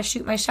like, I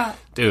shoot my shot.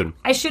 Dude.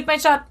 I shoot my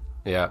shot.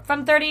 Yeah.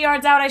 From 30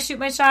 yards out, I shoot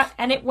my shot,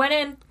 and it went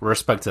in.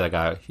 Respect to that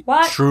guy.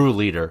 What? True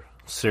leader.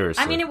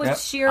 Seriously. I mean, it was Yep.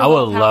 sheer I would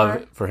willpower.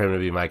 love for him to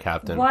be my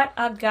captain. What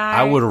a guy.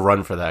 I would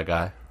run for that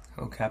guy.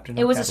 Oh, Captain.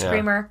 It was a Captain.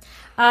 screamer.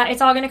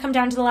 It's all going to come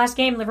down to the last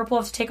game. Liverpool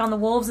have to take on the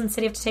Wolves, and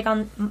City have to take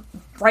on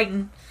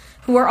Brighton,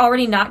 who are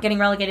already not getting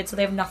relegated, so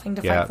they have nothing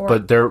to Yeah, fight for.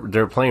 but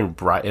they're playing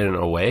Brighton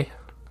away,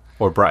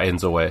 or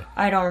Brighton's away,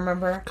 I don't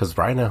remember. because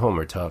Brighton at home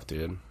are tough,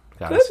 dude.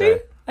 Gotta Could say. be.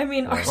 I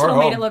mean, Arsenal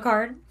made home. it look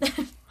hard.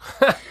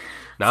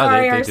 Nah,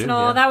 Sorry, they Arsenal.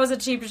 do. Yeah. That was a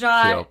cheap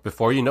shot. Yo,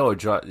 before you know it,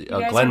 guys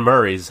Glenn are-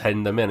 Murray's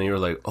heading them in, and you're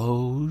like,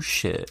 "Oh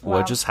shit, Wow.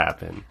 what just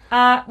happened?"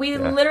 We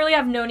literally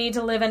have no need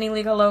to live any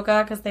Liga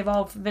Loca because they've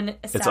all been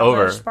established.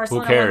 over. Who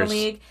Barcelona cares? won the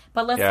league.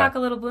 But let's Yeah. talk a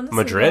little Bundesliga.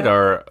 Madrid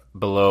are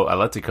below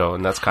Atletico,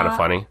 and that's kind of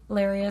funny.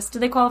 Hilarious. Do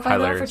they qualify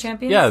though for Hilarious.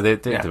 Champions? Yeah, they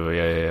Yeah. do.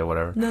 Yeah,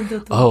 whatever. No.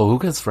 Oh, who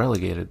gets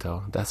relegated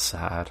though? That's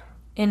sad.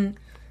 In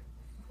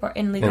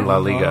Liga? In La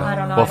Liga, I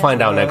don't know. we'll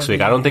find out next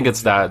week. I don't think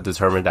it's that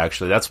determined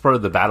actually. That's where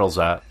the battle's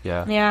at.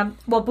 Yeah, Yeah.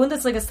 Well,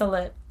 Bundesliga's still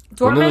lit.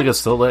 Bundesliga's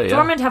still lit. Yeah,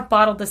 Dortmund have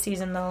bottled the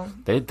season though.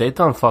 they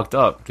done fucked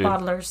up, dude.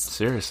 Bottlers.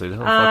 Seriously, they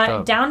done fucked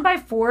up. Down by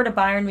 4 to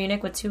Bayern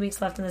Munich with 2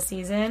 weeks left in the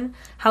season.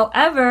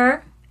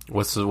 However,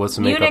 What's the makeup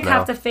Munich now?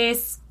 have to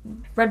face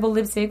Red Bull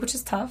Leipzig, which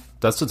is tough,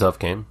 That's a tough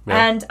game.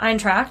 Yeah. and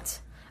Eintracht.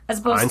 As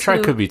opposed Eintracht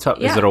to, could be tough.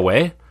 Yeah, Is it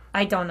away?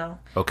 I don't know.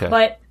 Okay.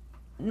 But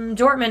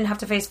Dortmund have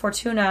to face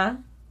Fortuna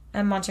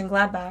and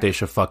Mönchengladbach. They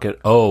should fucking.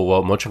 Oh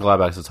well,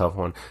 Mönchengladbach's a tough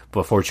one,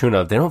 but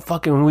Fortuna, they don't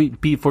fucking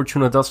beat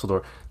Fortuna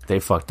Dusseldorf. They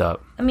fucked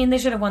up. I mean, they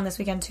should have won this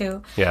weekend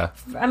too. Yeah.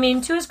 I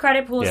mean, to his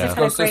credit, Pulisic Yeah. had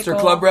Go a great Sister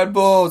goal. Club Red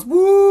Bulls.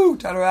 Woo!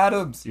 Tyler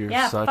Adams. You're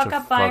Yeah, such fuck a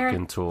up Bayern.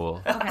 fucking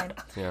tool. Okay.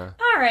 Yeah.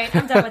 All right,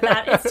 I'm done with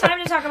that. It's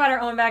time to talk about our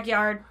own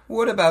backyard.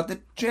 What about the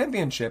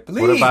championship?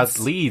 Leeds. What about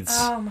Leeds?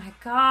 Oh my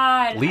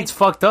god. Leeds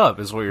fucked up,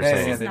 is what you're Yeah,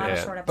 saying. yeah, It's not a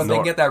short episode. But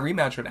they get that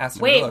rematch with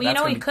Aston Wait, Villa. but you That's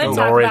know gonna we be could cool.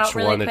 talk Norwich about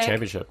really won the quick.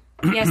 championship.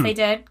 Yes, they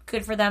did.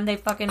 Good for them. They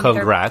fucking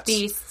Congrats. they're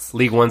beasts.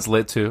 League One's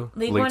lit too.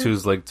 League League One-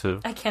 Two's lit too.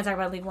 I can't talk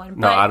about League One.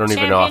 No, but I don't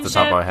even know off the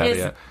top of my head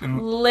Championship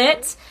is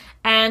lit,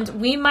 and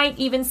we might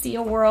even see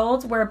a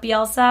world where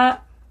Bielsa,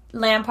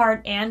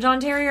 Lampard, and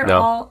John Terry are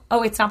No. all.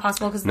 Oh, it's not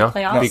possible because of No, the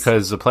playoffs.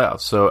 because the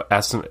playoffs. So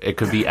it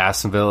could be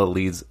Aston Villa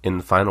Leeds in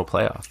the final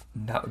playoff.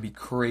 That would be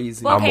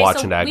crazy. Well, I'm okay,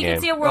 watching so that we game.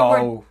 can see a world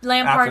Oh, where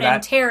Lampard after that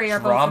and Terry are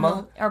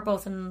drama?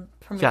 both in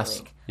Premier Yes,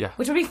 League. yeah.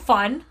 Which would be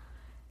fun.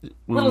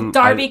 Little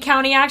Derby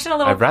County action. A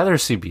little. I'd rather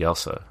see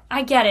Bielsa.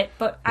 I get it,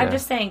 but I'm Yeah.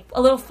 just saying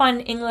a little fun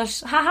English.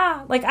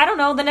 Haha. Like I don't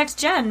know the next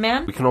gen,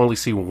 man. We can only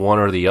see one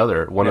or the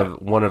other. One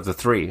Yeah. of the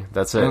three.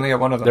 That's it. We only get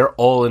one of them. They're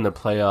all in the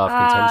playoff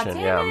contention.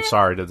 damn Yeah, I'm it.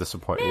 sorry to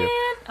disappoint you. Man.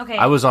 Okay.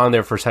 I was on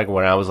there for a second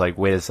when I was like,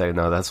 wait a second,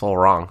 no, that's all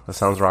wrong. That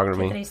sounds wrong to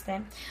me. Today's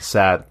thing.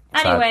 Sad.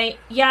 Anyway,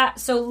 yeah.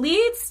 So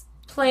Leeds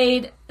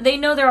played. They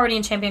know they're already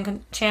in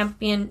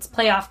champions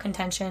playoff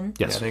contention.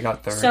 Yes. Yeah, they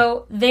got third.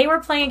 So they were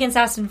playing against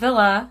Aston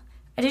Villa.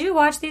 Did you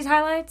watch these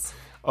highlights?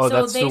 Oh,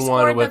 so that's they the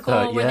scored one with the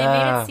goal where they made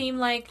yeah. it seem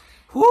like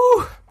Woo!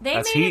 they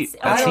That's made heat. it.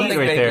 That's I don't heat think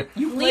right they there. did.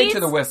 You played to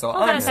the whistle.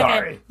 Hold on I'm a second.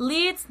 sorry.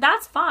 Leeds,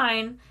 that's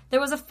fine.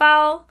 There was a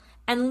foul,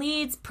 and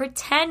Leeds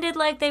pretended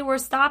like they were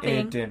stopping.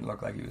 It didn't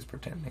look like he was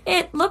pretending.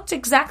 It looked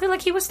exactly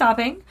like he was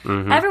stopping.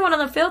 Mm-hmm. Everyone on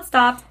the field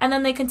stopped, and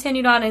then they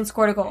continued on and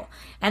scored a goal.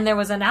 And there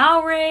was an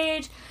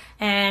outrage,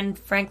 and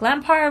Frank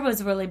Lampard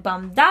was really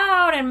bummed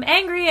out and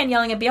angry and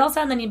yelling at Bielsa.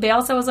 And then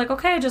Bielsa was like,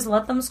 okay, just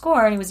let them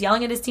score. And he was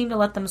yelling at his team to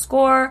let them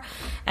score.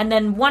 And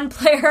then one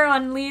player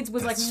on Leeds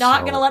was like, not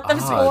so going to let them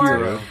odd, score.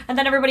 bro. And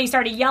then everybody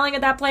started yelling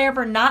at that player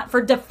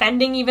for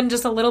defending even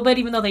just a little bit,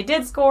 even though they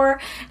did score.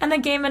 And the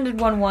game ended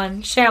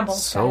 1-1.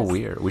 Shambles. So guys.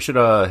 weird. We should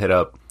hit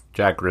up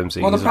Jack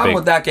Grimsey. Well, the He's a problem big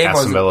with that game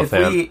Aston Villa was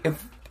fan.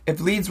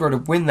 if Leeds were to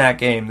win that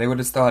game, they would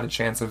have still had a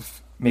chance of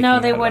making No,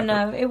 it they out of wouldn't that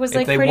have. group. It was if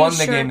like they pretty won the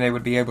sure- game, they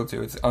would be able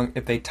to.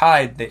 If they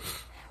tied,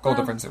 goal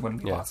difference, it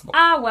wouldn't be Yeah. possible.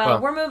 Well,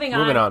 Well, we're moving on.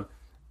 Moving on.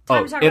 Time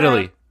Oh, to talk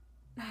Italy.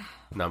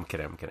 No, I'm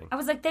kidding. I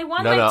was like, they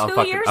won No, like I'm 2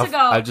 fucking. years I'm- ago.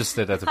 I just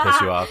did that to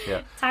piss you off.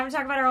 Yeah. Time to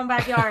talk about our own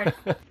backyard.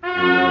 Niall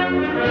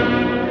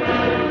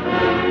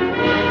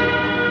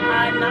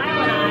and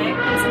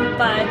I and some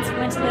buds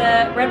went to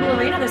the Red Bull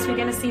Arena this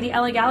weekend to see the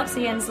LA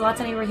Galaxy and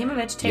Zlatan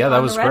Ibrahimovic take Yeah, that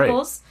on was the Red great.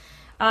 Bulls.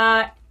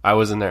 I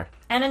was in there.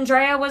 And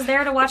Andrea was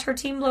there to watch her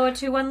team blow a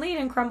 2-1 lead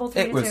and crumble 3-2.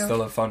 It was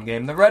still a fun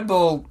game. The Red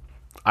Bull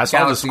I saw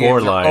the Galaxy score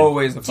games are line.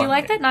 always a fun Do you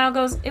like game. that? Niall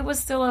goes, it was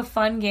still a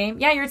fun game.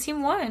 Yeah, your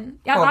team won.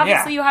 Yeah, Well,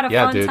 obviously yeah. you had a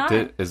Yeah, fun dude.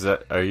 time. Is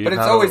that? Are you? But it's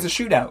not- always a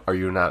shootout. Are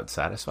you not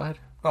satisfied?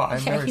 Oh, I'm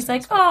Yeah, very he's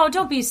like, satisfied. oh,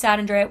 don't be sad,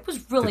 Andrea. It was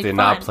really Did they fun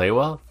not play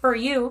well? for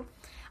you.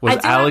 Was I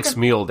do have Alex to-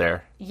 Mule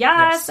there?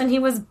 Yes, and he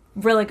was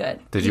really good.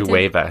 Did He you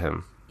wave at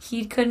him?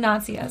 He could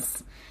not see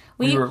us.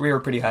 we were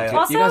pretty high up.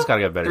 Also, You guys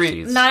gotta get better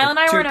Three- seats. Niall and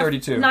I were in a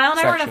 232 Niall and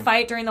I were in a section.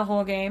 fight during the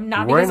whole game.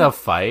 Not We're because in a of,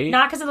 fight.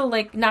 not because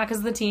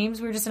of the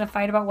teams. We were just in a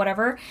fight about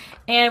whatever,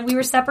 and we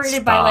were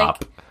separated by like.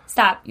 Stop.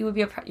 Stop! You would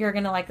be. You're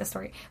gonna like the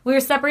story. We were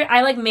separated.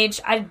 I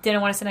I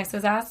didn't want to sit next to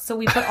his ass, so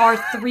we put our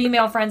 3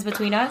 male friends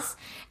between us,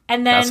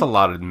 and then That's a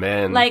lot of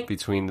men like-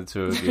 between the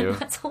two of you.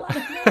 that's a lot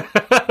of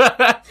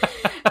men.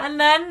 And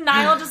then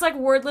Niall just like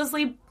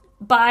wordlessly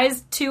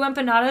buys 2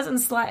 empanadas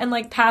and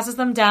like passes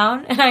them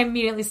down, and I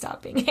immediately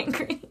stopped being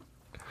angry.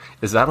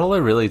 Is that all it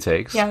really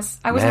takes? Yes,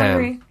 I was Man,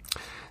 hungry.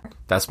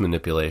 That's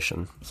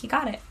manipulation. He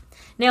got it.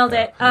 Nailed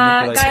it.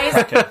 Guys,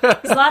 Manipulation.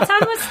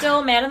 Zlatan was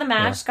still man of the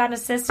match. Got an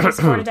assist. He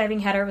scored a diving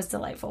header. It was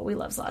delightful. We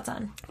love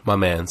Zlatan. My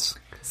man's.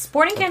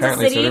 Sporting Kansas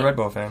Apparently, so City. the Red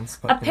Bull fans.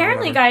 But,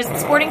 Apparently, whatever.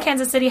 guys, Sporting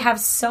Kansas City have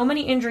so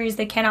many injuries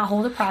they cannot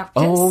hold a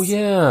practice. Oh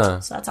yeah,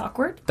 So that's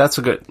awkward. that's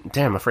a good.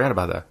 Damn, I forgot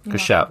about that. Good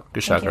shout.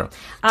 Good shout, you. girl.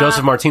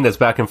 Joseph Martinez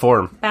back in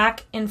form.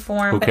 Back in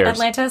form. Who But cares?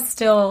 Atlanta's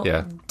still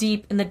Yeah.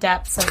 deep in the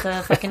depths of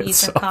the fucking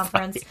Eastern so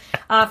Conference.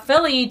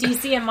 Philly,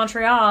 DC, and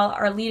Montreal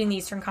are leading the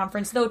Eastern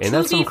Conference. Though, Ain't to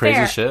that be some crazy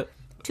fair, shit?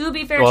 To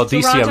be fair Well, to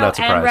DC, I'm Toronto not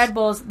surprised. and Red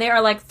Bulls, they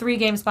are like 3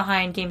 games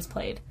behind games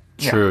played.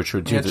 True, true.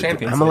 Yeah, Dude, the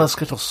Champions MLS League.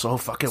 schedule's so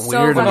fucking So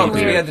weird. to me, fucking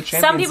because we dude. had the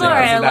Some Champions people League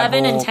are after at that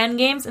 11 and whole- 10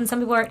 games, and some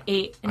people are at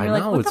 8. And I you're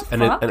like, know, what it's, the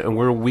and, fuck? and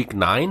we're week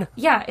 9.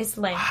 Yeah, it's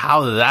lame.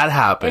 How did that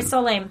happen? It's so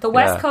lame. The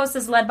West Yeah. Coast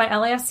is led by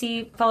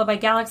LAFC, followed by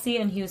Galaxy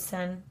and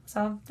Houston.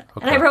 So,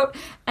 and I Okay. wrote,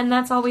 and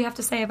that's all we have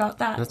to say about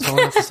that. That's all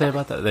I have to say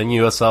about that. Then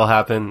USL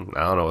happened.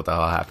 I don't know what the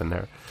hell happened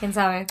there. Quién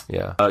sabe.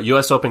 Yeah.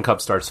 US Open Cup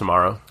starts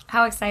tomorrow.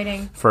 How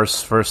exciting.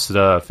 First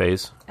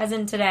phase As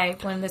in today,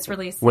 when this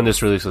released. when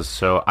this releases.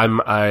 So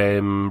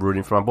I'm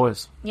rooting for my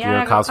boys. Yeah, New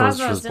York go Cosmos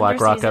Didn't versus their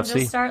BlackRock season FC.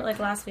 just start like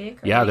last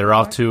week? or Yeah, the they're week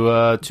off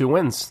before? to 2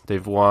 wins.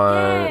 They've won.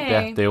 Yay.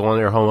 Yeah, they won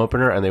their home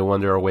opener and they won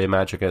their away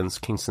match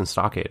against Kingston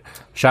Stockade.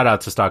 Shout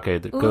out to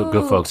Stockade,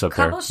 good folks up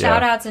there. Couple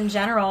shout outs in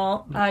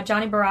general.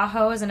 Johnny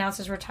Barajo has announced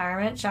his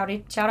retirement. Shout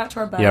out to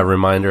our bud. Yeah,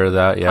 reminder of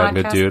that. Yeah,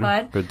 good Podcast dude.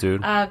 bud. Good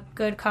dude.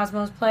 Good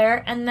Cosmos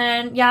player. And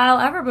then Yael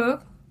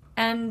Everbook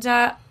and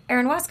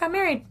Aaron West got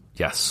married.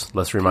 Yes,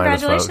 let's remind the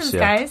folks. Congratulations,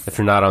 Yeah. guys. If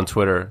you're not on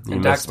Twitter, you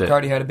And Dax missed it.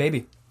 McCarty had a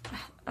baby.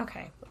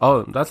 Okay.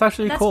 Oh, that's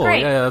actually That's cool.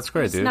 great. Yeah, that's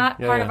great, It's dude. not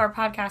yeah, part yeah. of our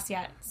podcast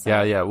yet. So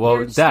Yeah. Well,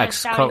 we're just gonna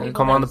Dax, shout out come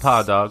people on the that-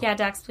 pod, dog. Yeah,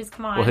 Dax, please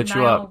come on. We'll hit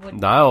you Niall up. would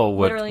Niall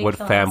literally would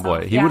kill fanboy.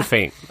 himself. He Yeah. would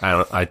faint.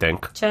 I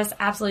think. Just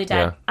absolutely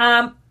dead.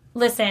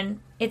 Listen,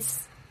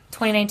 it's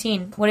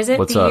 2019. What is it?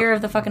 What's the up? year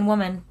of the fucking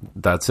woman.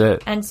 That's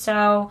it. And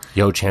so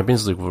Yo,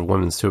 Champions League for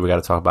women's too. We got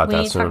to talk about we that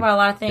need to soon. talk about a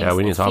lot of things. Yeah,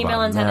 we need to talk Female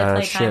about intended it.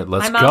 playtime. Shit,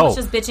 let's My mom go. was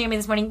just bitching at me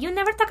this morning. You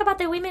never talk about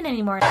the women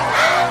anymore.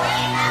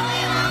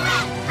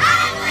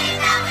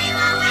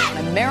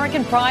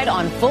 American pride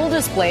on full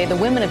display. The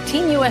women of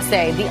Team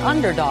USA, the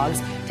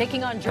underdogs,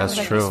 taking on Germany.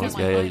 That's true.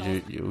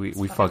 Yeah,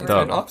 we fucked An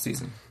up. off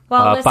season.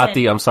 Well, listen.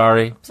 Pati, I'm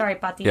sorry. Sorry,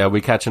 Pati. Yeah,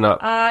 we catching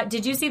up.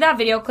 Did you see that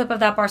video clip of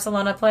that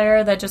Barcelona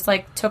player that just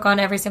like took on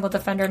every single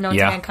defender known to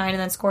mankind and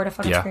then scored a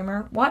fucking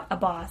screamer? What a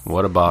boss!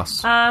 What a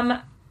boss.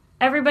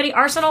 Everybody,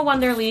 Arsenal won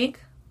their league,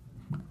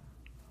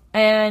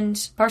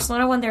 and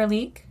Barcelona won their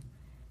league.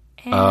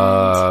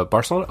 And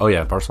Barcelona? Oh,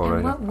 yeah, And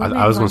Barcelona. what women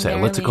I was going won to say their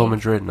Atletico league?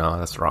 Madrid. No,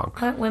 that's wrong.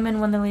 what women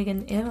won the league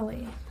in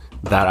Italy?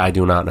 That I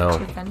do not know.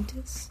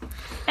 Juventus.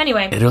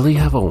 Anyway, Italy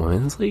have a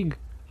women's league?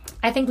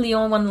 I think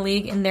Lyon won the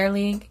league in their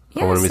league.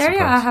 Yeah, wouldn't be Serie A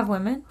surprised. have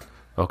women.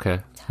 Okay.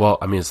 Well,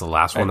 I mean, it's the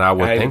last one I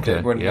would think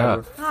it. wouldn't Yeah.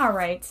 ever- All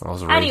right.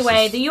 was racist.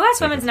 Anyway, the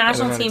U.S. women's They're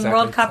national not team exactly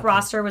World Cup something.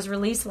 roster was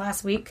released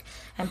last week,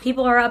 and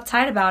people are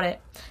uptight about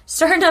it.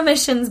 Certain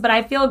omissions, but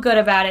I feel good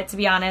about it, to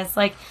be honest.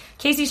 Like,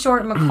 Casey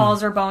Short and McCall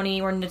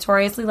Zerboni were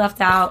notoriously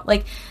left out.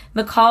 Like,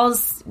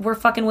 McCall's "we're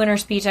fucking winner"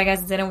 speech, I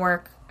guess, didn't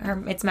work.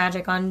 It's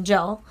magic on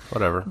Jill.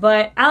 Whatever.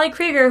 But Ali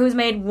Krieger, who's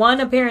made one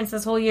appearance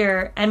this whole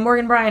year, and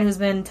Morgan Bryan, who's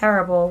been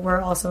terrible,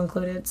 were also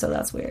included, so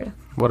that's weird.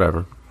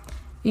 Whatever.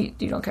 You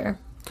don't care.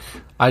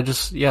 I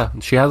just,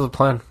 she has a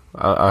plan.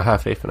 I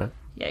have faith in it.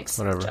 Yikes.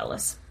 Whatever.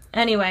 Jealous.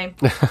 Anyway,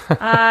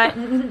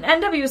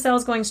 NWSL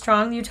is going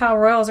strong. The Utah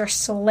Royals are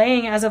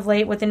slaying as of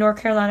late, with the North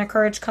Carolina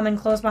Courage coming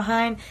close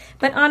behind.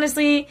 But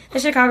honestly, the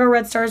Chicago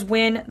Red Stars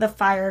win the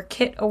Fire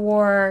Kit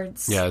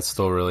Awards. Yeah, it's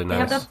still really They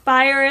have nice. the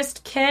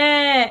Firest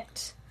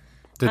Kit.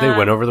 Did they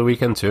win over the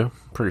weekend too?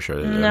 Pretty sure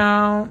they did.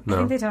 No. No. I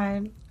think they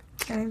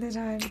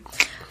tied.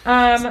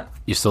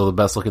 You're still the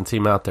best looking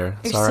team out there.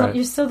 It's all right.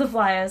 You're still the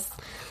flyest.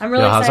 I'm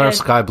really Yo, how's our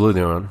excited. Sky Blue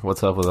doing?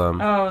 What's up with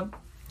them? Oh,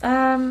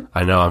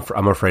 I know.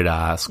 I'm afraid to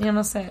ask. you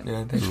almost say it.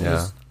 Yeah, they should Yeah.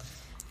 just-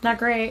 Not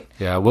great.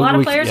 Yeah. A lot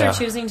of players are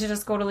choosing to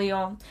just go to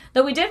Lyon.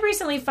 Though we did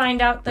recently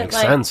find out that, Makes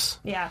like, sense.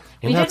 yeah,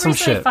 Ain't we that did some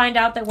recently shit? find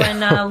out that when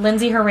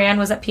Lindsay Horan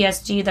was at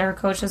PSG, that her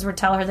coaches would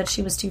tell her that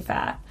she was too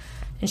fat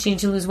and she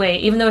needed to lose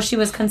weight, even though she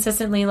was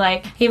consistently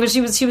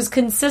she was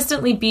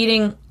consistently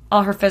beating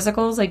all her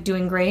physicals, like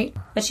doing great.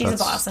 But she's a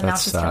boss, and now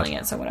that's she's sad. killing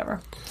it. So whatever.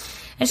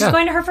 And she's Yeah.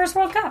 going to her first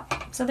World Cup.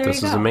 So there This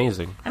you go. is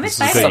amazing. I'm this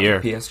excited. Is a good year.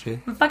 PSG.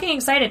 I'm fucking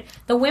excited.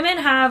 The women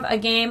have a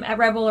game at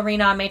Red Bull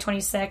Arena on May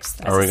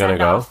 26th. Are we gonna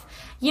go?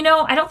 You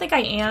know, I don't think I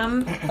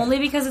am, only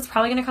because it's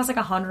probably going to cost like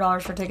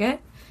 $100 for ticket.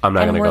 I'm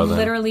not and going to we're go then.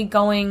 literally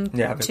going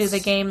Yeah, but to the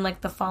it's- game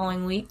like the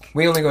following week.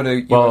 We only go to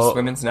U.S. Well-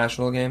 women's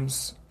national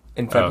games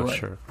in February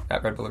sure.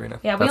 at Red Bull Arena.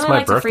 Yeah, we That's only my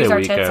like to freeze birthday our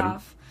tits weekend.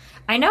 off.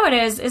 I know it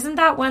is. Isn't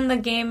that when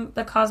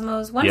the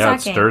Cosmos? When's Yeah, that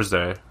it's game?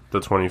 Thursday, the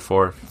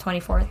 24th.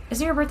 24th.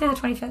 Isn't your birthday the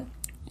 25th?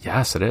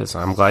 Yes, it is.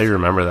 I'm glad you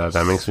remember that.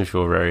 That makes me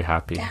feel very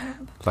happy.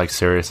 Like,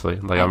 seriously.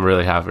 Like, I'm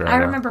really happy right I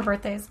now. remember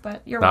birthdays,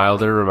 but you're Niall right.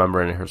 didn't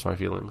remember and it hurts my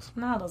feelings.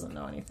 Niall doesn't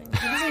know anything.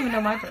 He doesn't even know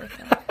my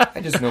birthday. I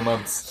just know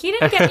months. He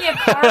didn't get me a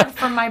card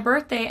for my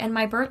birthday, and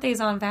my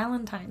birthday's on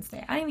Valentine's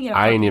Day. I didn't even get a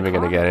I ain't fucking even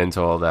going to card. get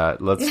into all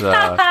that.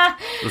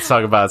 Let's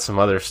talk about some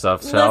other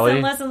stuff, shall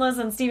we?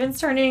 Listen. Steven's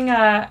turning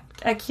a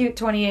cute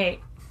 28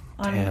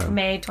 on Damn.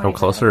 May 25th. I'm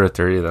closer to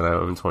 30 than I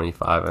am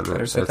 25. And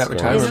Better set it's that gonna-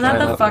 retirement Isn't that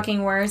plan the up.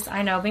 fucking worst?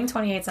 I know. Being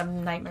 28 is a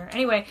nightmare.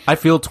 Anyway, I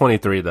feel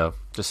 23, though.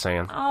 Just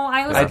saying. oh,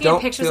 I was I looking at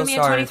don't pictures feel of me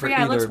at sorry 23. for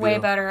I either looked of way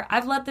you. better.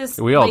 I've let this.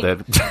 We all late-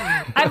 did.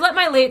 I've let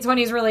my late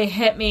 20s really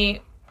hit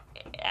me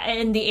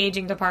in the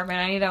aging department.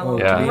 I need to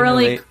Yeah. Being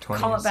really the late call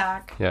 20s. it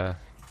back. Yeah.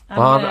 I'm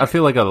Well, gonna I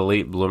feel like a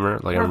late bloomer.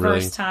 Like, I'm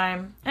reverse really.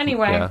 time.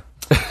 Anyway.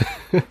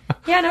 Yeah.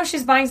 Yeah, no,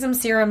 she's buying some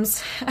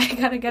serums. I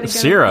gotta get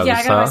Serums, Yeah, I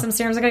gotta huh? buy some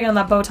serums. I gotta get on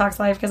that Botox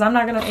life because I'm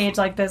not gonna age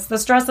like this. The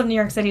stress of New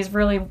York City is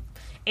really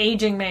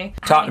aging me.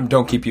 Tottenham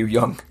don't keep you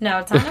young. No,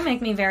 it's not gonna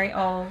make me very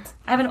old.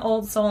 I have an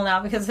old soul now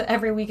because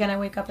every weekend I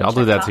wake up and Y'all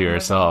do check that to Tottenham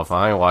yourself.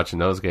 I ain't watching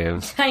those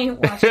games. I ain't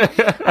watching.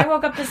 I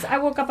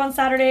woke up on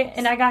Saturday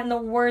and I got in the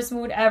worst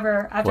mood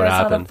ever after What I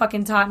saw the happened?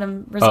 fucking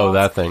Tottenham results. Oh,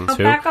 that thing, But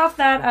too? back off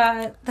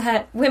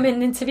that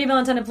women into female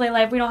intended play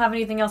life. We don't have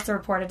anything else to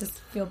report. I just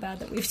feel bad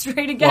that we've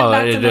strayed again Well,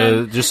 back to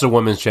them. just the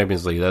Women's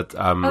Champions League. That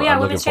I'm looking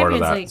Women's forward to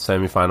that.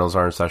 Champions Semifinals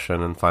are in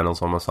session and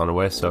finals almost on the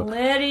way. So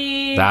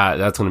Liddy.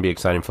 that's going to be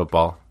exciting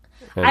football.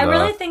 And, I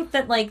really think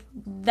that like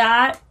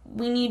that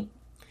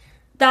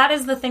that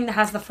is the thing that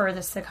has the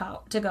furthest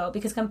to go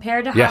because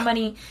compared to how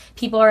many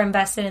people are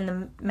invested in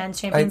the men's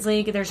Champions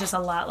League, there's just a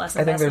lot less.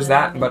 I think there's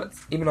that, but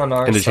even on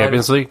our in the side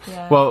Champions League,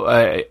 Yeah. well,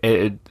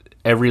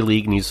 every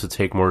league needs to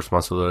take more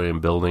responsibility in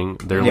building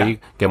their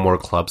league, get more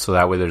clubs, so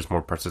that way there's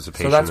more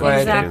participation. So that's why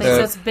exactly.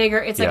 So it's bigger.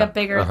 It's like a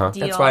bigger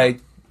deal. That's why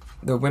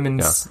the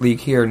women's league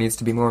here needs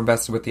to be more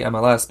invested with the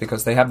MLS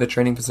because they have the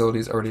training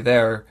facilities already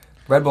there.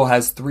 Red Bull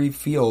has 3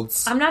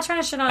 fields. I'm not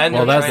trying to shit on. And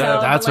well, that's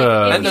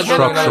a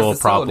structural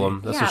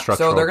problem. That's a structural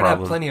problem. So they're going to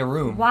have plenty of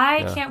room.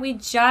 Why can't we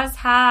just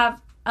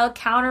have a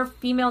counter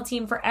female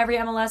team for every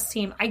MLS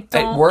team? I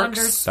don't it works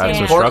understand.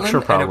 That's a Portland,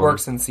 structure problem. And it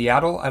works in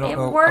Seattle. I don't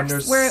know. It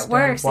works where it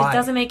works. Why. It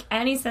doesn't make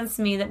any sense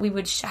to me that we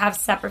would have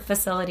separate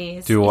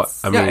facilities. It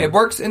works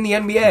in the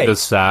NBA. The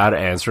sad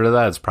answer to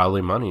that is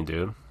probably money,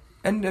 dude.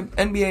 And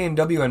NBA and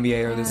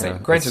WNBA are the same. Yeah,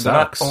 Granted, they're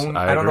not sucks. owned.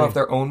 I I don't know agree. if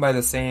they're owned by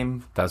the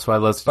same. That's why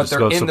let's But just they're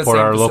go in the support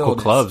same our local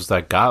facilities. clubs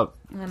that got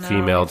female I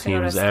have to go to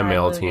teams Sky and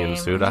male Blue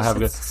teams, game. dude. I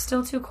have It's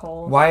still too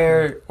cold. Why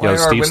are our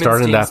Steve women's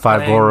starting that teams 5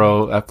 playing-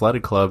 borough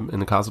athletic club in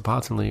the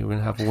Cosmopolitan League. We're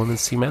gonna have a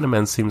women's team and a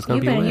men's team. It's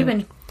gonna You've be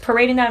been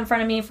parading that in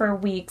front of me for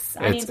weeks.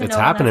 I need to know it's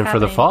when happening that's for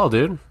the happening. fall,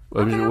 dude.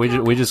 Okay.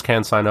 We just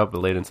can't sign up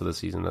late into the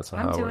season. That's not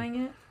I'm how it works.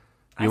 doing it.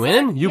 You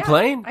in? You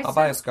playing? I'll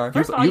buy a scarf.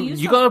 First of all,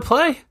 You gonna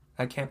play?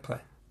 I can't play.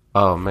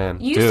 Oh man,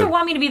 You dude. used to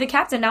want me to be the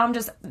captain. Now I'm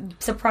just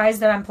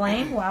surprised that I'm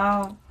playing.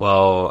 Wow.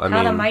 Well, I How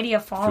mean, the mighty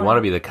have fallen. if you want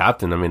to be the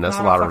captain, I mean, that's a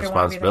I lot of fucking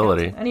wanna be the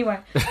responsibility. captain. Anyway.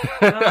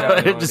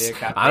 wanna Just- be a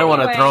captain. I don't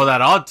want to Anyway. throw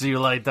that on to you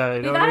like that.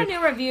 You We know got what I a mean?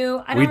 new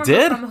review. I don't We remember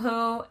did? from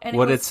who. And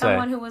What'd it was it say?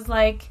 someone who was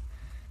like,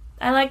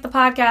 I like the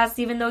podcast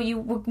even though you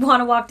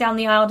want to walk down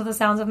the aisle to the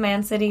sounds of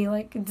Man City,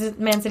 like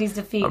Man City's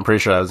defeat. I'm pretty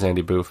sure that was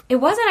Andy Booth. It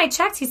wasn't. I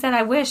checked. He said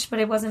I wish, but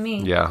it wasn't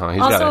me. Yeah, huh?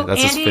 He's Also, got it.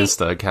 That's Andy- his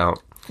Finsta account.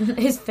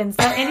 His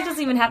Finsta. Andy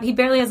doesn't even have. He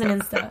barely has an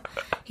Insta.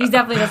 He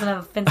definitely doesn't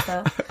have a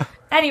Finsta.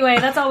 Anyway,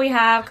 that's all we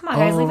have. Come on,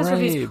 guys, leave us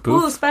Alright, reviews.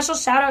 Boof. Ooh, special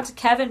shout out to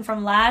Kevin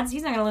from Lads.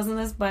 He's not gonna listen to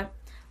this, but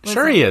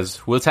Sure he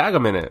is. We'll tag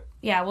him in it.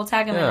 yeah, we'll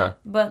tag him in Yeah. it.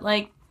 But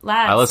like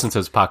Lads, I listened to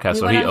his podcast, We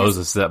so went he on owes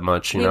his- us that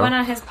much, you we know? went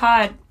on his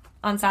pod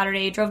on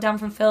Saturday. He drove down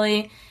from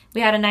Philly. We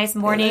had a nice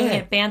morning Yeah.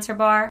 at Banter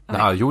Bar.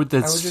 No, you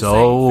did was just so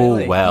saying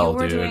Philly. well, you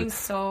were dude. doing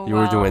so You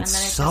were well, doing and then it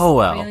so just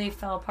well. really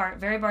fell apart.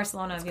 Very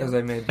Barcelona of Because you.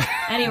 I made.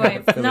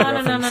 Anyway, Philly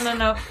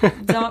no.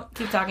 Don't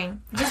keep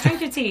talking. Just drink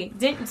your tea.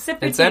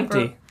 Sip your It's tea,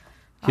 empty. bro.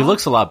 He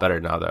looks a lot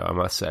better now, though, I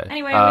must say.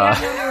 Anyway, we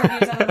have no new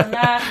reviews other than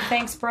that.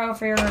 Thanks, bro,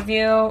 for your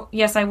review.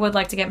 Yes, I would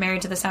like to get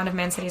married to the sound of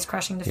Man City's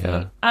crushing defeat.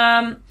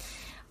 Yeah.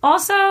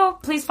 Also,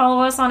 please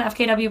follow us on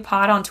FKW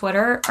Pod on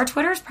Twitter. Our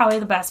Twitter is probably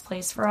the best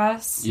place for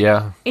us.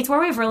 Yeah, It's where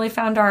we've really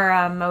found our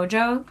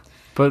mojo.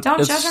 but Don't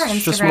it's judge our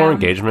just Instagram. more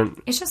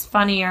engagement. It's just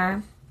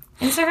funnier.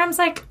 Instagram's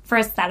like for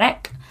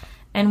aesthetic,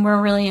 and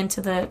we're really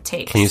into the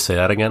taste. Can you say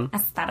that again?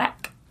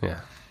 Aesthetic.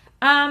 Yeah.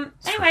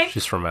 Anyway,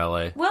 She's from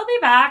LA. we'll be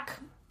back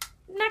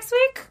next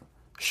week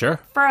Sure.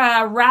 for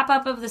a wrap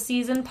up of the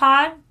season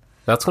pod.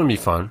 That's going to be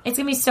fun. It's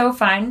gonna be so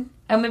fun.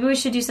 And maybe we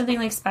should do something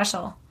like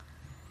special.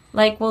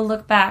 Like we'll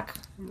look back.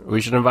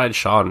 We should invite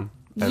Sean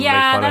and Yeah,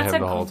 make fun that's of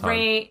him the whole a time.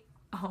 great.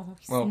 Oh,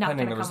 he's Well, not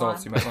pending gonna the come results,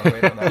 on. you might want to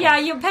wait on that.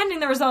 Yeah, pending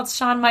the results,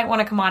 Sean might want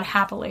to come on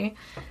happily.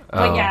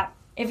 But Oh. yeah,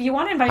 if you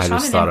want to invite I Sean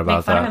just in thought and make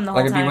about fun of that. him the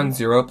Like whole if you time, win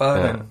Zeropa,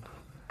 Yeah.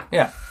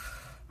 then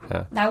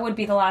yeah. that would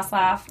be the last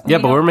laugh. Yeah,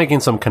 We but don't- we're making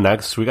some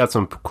connects. We got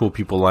some cool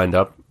people lined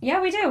up. Yeah,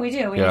 we do. We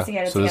need to Yeah,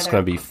 get it so this is together.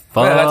 going to be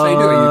fun. Yeah, that's how you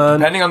do it.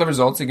 Depending on the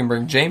results, you can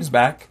bring James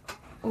back.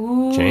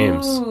 Ooh,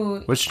 James.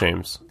 Which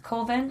James?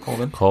 Colvin.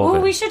 Colvin. Ooh,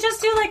 we should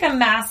just do like a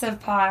massive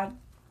pod.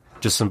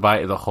 Just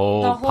invite the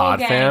whole, The pod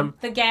gang, fam.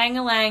 the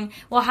gang-a-lang.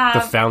 We'll have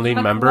The founding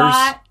McWatt, members?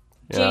 Yeah.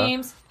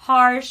 James,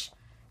 Harsh,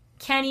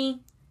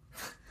 Kenny.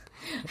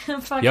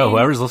 Fucking Yo,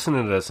 whoever's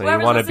listening to this and you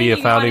whoever's want to be a listening,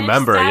 you founding wanna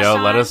member, stash yo,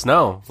 on let us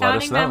know. Let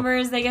Founding us know.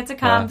 members, they get to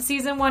come. Yeah.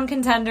 Season 1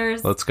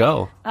 contenders. Let's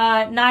go.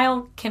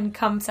 Niall can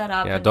come set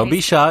up. Yeah, and don't be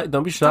race- shy.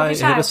 Don't be shy. Don't be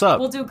shy. Hit us up.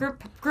 We'll do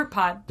group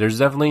pod. There's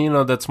definitely,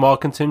 that small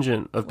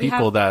contingent of We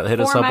people have that hit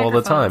us 4 up all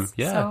the time. microphones,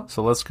 Yeah,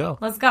 so let's go.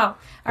 Let's go. All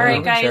right,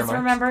 People can share guys, mics.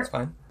 remember. It's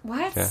fine.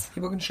 What? Yeah.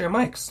 People can share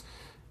mics.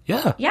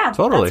 Yeah,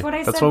 totally. that's what I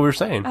said. That's what we were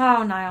saying.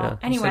 Oh, Niall. Yeah. You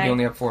Anyway. said you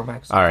only have 4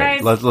 mics. All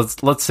right,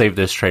 Guys- let's save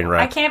this train I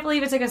wreck. can't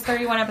believe it took us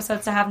 31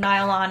 episodes to have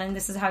Niall on, and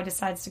this is how he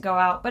decides to go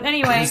out. But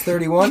anyway, He's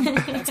 31.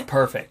 That's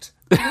perfect.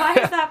 why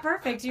is that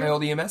perfect? My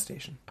old EMS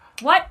station.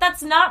 What?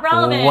 That's not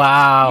relevant.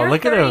 Wow, You're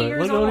look at 30 him.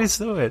 years Look at what old. he's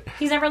doing.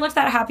 He's never looked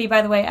that happy,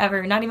 by the way,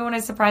 ever. Not even when I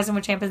surprised him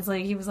with Champions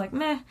League. He was like,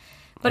 meh.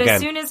 But Again,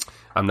 as soon as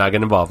I'm not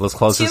getting involved. Let's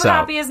close two this out.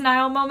 happiest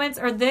Niall moments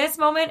are this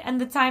moment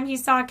and the time he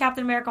saw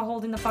Captain America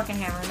holding the fucking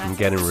hammer. And I'm that's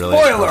getting really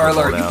Spoiler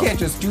uncomfortable alert! now. You can't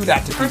just do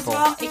that to First people.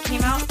 of all, it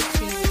came out to...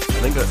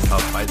 I think a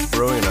fight's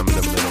brewing and I'm in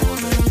the middle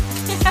of it.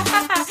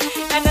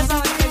 and that's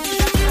all it's good.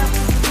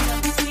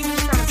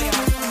 Steven's trying to bail.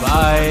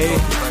 Bye.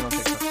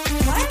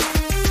 What?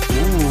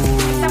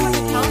 That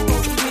wasn't helpful.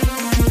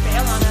 Steven's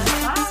bail on us.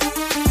 Bye.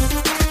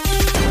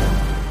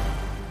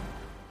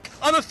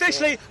 I'm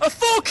officially a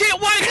full kit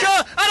wanker!